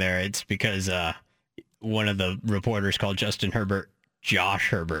beginning there. It's because one of the reporters called Justin Herbert Josh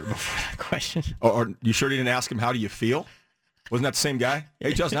Herbert before that question. Or you sure didn't ask him, how do you feel? Wasn't that the same guy?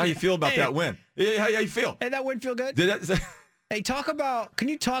 Hey, Justin, how do you feel about that win? Hey, how you feel? Hey, that win feel good? Hey, can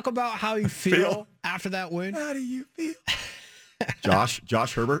you talk about how you feel after that win? How do you feel?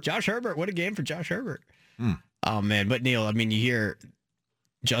 Josh Herbert? Josh Herbert. What a game for Josh Herbert. Oh, man. But, Neil, I mean, you hear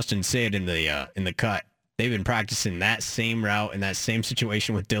Justin say it in the cut. They've been practicing that same route and that same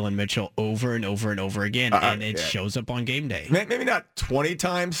situation with Dillon Mitchell over and over and over again, and it shows up on game day. Maybe not 20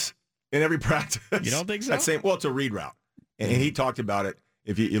 times in every practice. You don't think so? It's a read route. And he talked about it.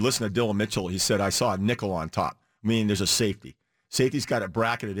 If you listen to Dillon Mitchell, he said, I saw a nickel on top, meaning there's a safety. Safety's got it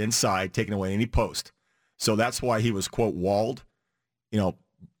bracketed inside, taking away any post. So that's why he was, quote, walled.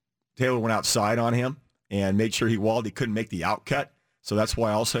 Taylor went outside on him and made sure he walled. He couldn't make the out cut. So that's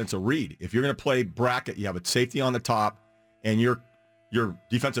why all of a sudden it's a read. If you're going to play bracket, you have a safety on the top, and your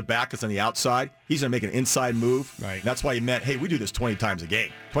defensive back is on the outside. He's going to make an inside move. Right. That's why he meant, hey, we do this 20 times a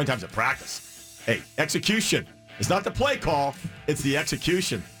game, 20 times at practice. Hey, execution. It's not the play call. It's the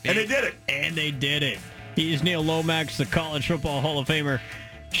execution. And they did it. And they did it. He's Neil Lomax, the College Football Hall of Famer.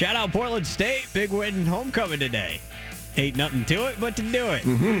 Shout out Portland State. Big win homecoming today. Ain't nothing to it but to do it.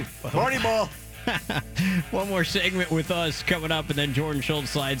 Mm-hmm. Party ball. One more segment with us coming up, and then Jordan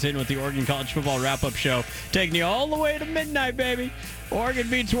Schultz slides in with the Oregon College Football Wrap-Up Show, taking you all the way to midnight, baby. Oregon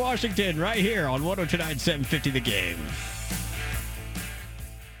beats Washington right here on 102.9 750 The Game.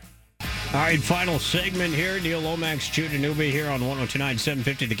 All right, final segment here. Neil Lomax, Judah Newby here on 102.9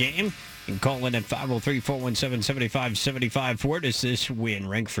 750 The Game. You can call in at 503-417-7575. Where does this win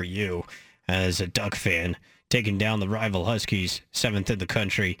rank for you as a Duck fan? Taking down the rival Huskies, 7th in the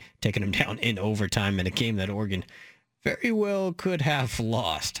country, taking them down in overtime in a game that Oregon very well could have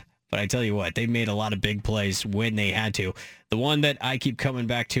lost. But I tell you what, they made a lot of big plays when they had to. The one that I keep coming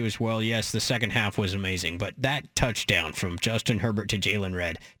back to as well, yes, the second half was amazing, but that touchdown from Justin Herbert to Jalen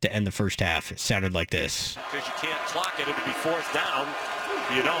Redd to end the first half, it sounded like this. Because you can't clock it, it'd be 4th down.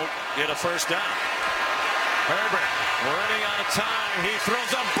 You don't get a first down. Herbert running out of time. He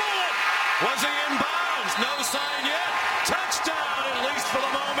throws a bullet. Was he in bounds? No sign yet. Touchdown, at least for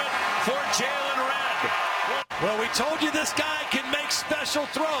the moment, for Jalen Redd. Well, we told you this guy can make special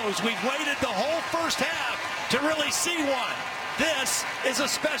throws. We've waited the whole first half to really see one. This is a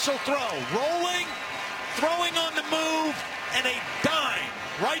special throw. Rolling, throwing on the move, and a dime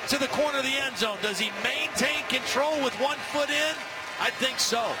right to the corner of the end zone. Does he maintain control with one foot in? I think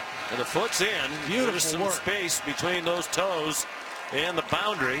so. And the foot's in. Beautiful There's some space between those toes and the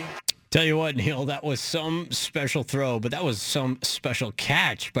boundary. Tell you what, Neil, that was some special throw, but that was some special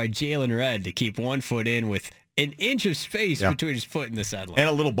catch by Jalen Redd to keep one foot in with an inch of space between his foot and the sideline. And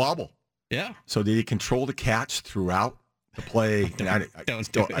a little bobble. Yeah. So did he control the catch throughout the play? Okay,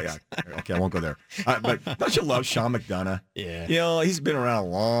 I won't go there. But don't you love Sean McDonough? Yeah. He's been around a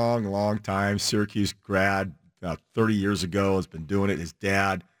long, long time. Syracuse grad, about 30 years ago, has been doing it. His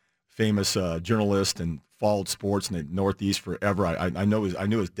dad, famous journalist, and followed sports in the Northeast forever. I knew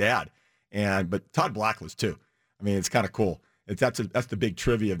his dad. But Todd Blackledge too. I mean, it's kind of cool. that's the big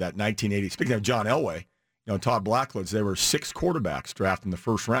trivia of that 1980. Speaking of John Elway, Todd Blackledge, there were 6 quarterbacks drafted in the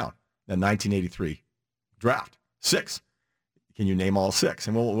first round, the 1983 draft. 6. Can you name all 6?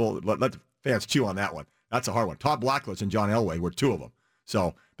 And we'll let the fans chew on that one. That's a hard one. Todd Blackledge and John Elway were 2 of them.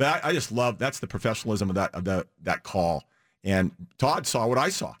 So, but I just love, that's the professionalism of that call. And Todd saw what I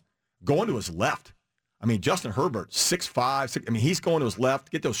saw, going to his left. I mean, Justin Herbert, 6'5", he's going to his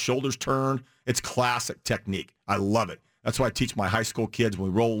left, get those shoulders turned. It's classic technique. I love it. That's why I teach my high school kids,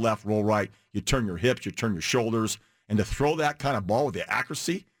 when we roll left, roll right, you turn your hips, you turn your shoulders. And to throw that kind of ball with the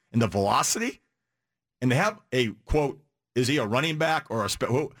accuracy and the velocity, and to have a, quote, is he a running back or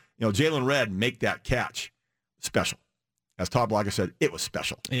Jalen Redd make that catch, special. As Todd Blackledge said, it was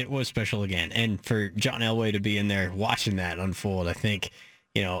special. It was special again. And for John Elway to be in there watching that unfold, I think,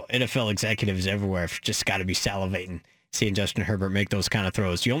 NFL executives everywhere have just got to be salivating seeing Justin Herbert make those kind of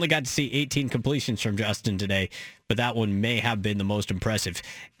throws. You only got to see 18 completions from Justin today, but that one may have been the most impressive.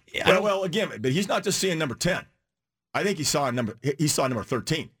 Well, again, but he's not just seeing number 10. I think he saw number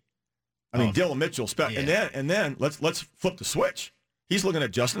 13. Dylan Mitchell, yeah. and then let's flip the switch. He's looking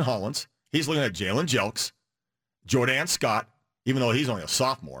at Justin Hollins. He's looking at Jalen Jelks, Jordan Scott, even though he's only a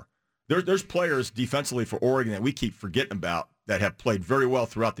sophomore. There's players defensively for Oregon that we keep forgetting about that have played very well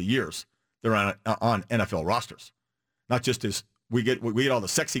throughout the years. They're on NFL rosters. Not just as we get all the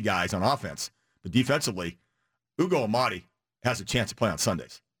sexy guys on offense, but defensively, Ugo Amadi has a chance to play on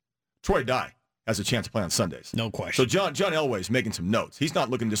Sundays. Troy Dye has a chance to play on Sundays. No question. So John Elway's making some notes. He's not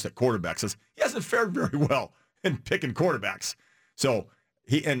looking just at quarterbacks. He hasn't fared very well in picking quarterbacks. So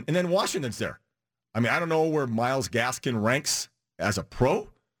and then Washington's there. I don't know where Myles Gaskin ranks as a pro,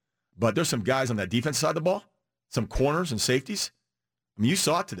 but there's some guys on that defense side of the ball, some corners and safeties. You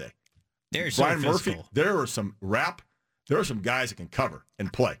saw it today. There's Brian Murphy. There are some guys that can cover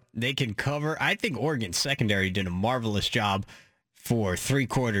and play. They can cover. I think Oregon's secondary did a marvelous job for 3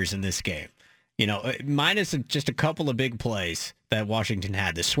 quarters in this game. Minus just a couple of big plays that Washington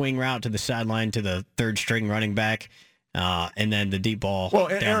had. The swing route to the sideline to the third string running back, and then the deep ball. Well,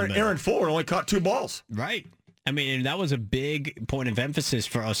 Aaron Fuller only caught 2 balls. Right. That was a big point of emphasis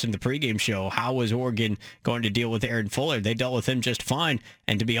for us in the pregame show. How was Oregon going to deal with Aaron Fuller? They dealt with him just fine.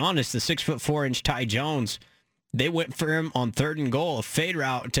 And to be honest, the 6'4" Ty Jones, they went for him on 3rd and goal, a fade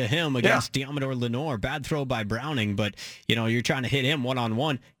route to him against Diamador Lenore. Bad throw by Browning, but, you're trying to hit him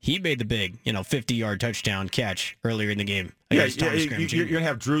one-on-one. He made the big, 50-yard touchdown catch earlier in the game. You're going to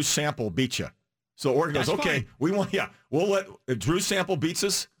have Drew Sample beat you. So Oregon goes, okay, fine. If Drew Sample beats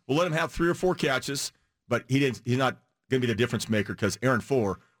us, we'll let him have 3 or 4 catches, but he's not going to be the difference maker because Aaron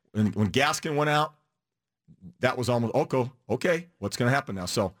Fuller, when Gaskin went out, that was almost, okay, what's going to happen now?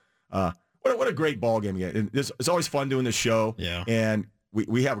 So, what a great ball game again. It's always fun doing this show. Yeah. And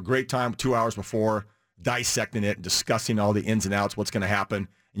we have a great time 2 hours before dissecting it and discussing all the ins and outs, what's going to happen.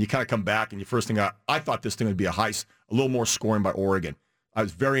 And you kind of come back and your first thing, I thought this thing would be a little more scoring by Oregon. I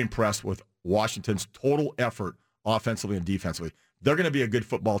was very impressed with Washington's total effort offensively and defensively. They're going to be a good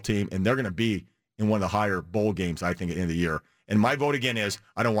football team, and they're going to be in one of the higher bowl games, I think, at the end of the year. And my vote again is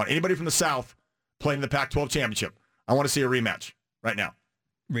I don't want anybody from the South playing in the Pac-12 championship. I want to see a rematch right now.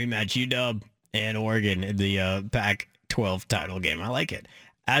 Rematch UW and Oregon in the Pac-12 title game. I like it.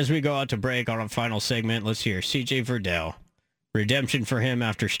 As we go out to break on our final segment, let's hear C.J. Verdell. Redemption for him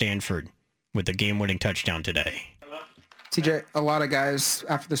after Stanford with the game-winning touchdown today. CJ, a lot of guys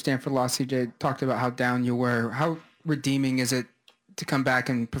after the Stanford loss, CJ, talked about how down you were. How redeeming is it to come back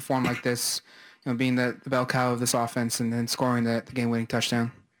and perform like this, being the bell cow of this offense and then scoring the game-winning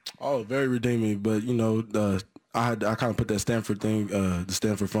touchdown? Oh, very redeeming. But, I kind of put that Stanford thing, the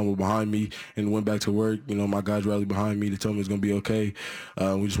Stanford fumble behind me and went back to work. My guys rallied behind me. They told me it was going to be okay.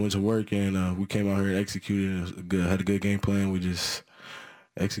 We just went to work, and we came out here and executed. It was good. Had a good game plan. We just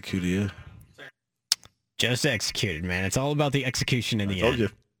executed, yeah. Just executed, man. It's all about the execution in the end. I told you.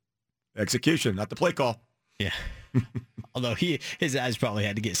 Execution, not the play call. Yeah. Although his eyes probably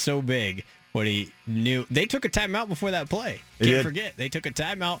had to get so big when he knew. They took a timeout before that play. Can't forget. They took a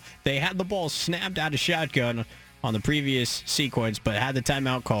timeout. They had the ball snapped out of shotgun on the previous sequence, but had the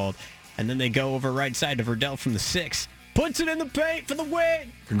timeout called. And then they go over right side to Verdell from the 6. Puts it in the paint for the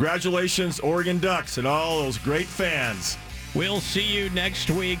win. Congratulations, Oregon Ducks, and all those great fans. We'll see you next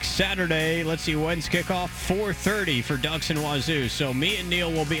week, Saturday. Let's see, when's kickoff? 4:30 for Ducks and Wazoo. So me and Neil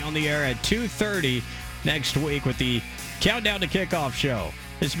will be on the air at 2:30 next week with the Countdown to Kickoff show.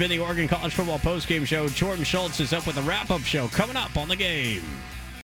 This has been the Oregon College Football Postgame Show. Jordan Schultz is up with the wrap-up show coming up on The Game.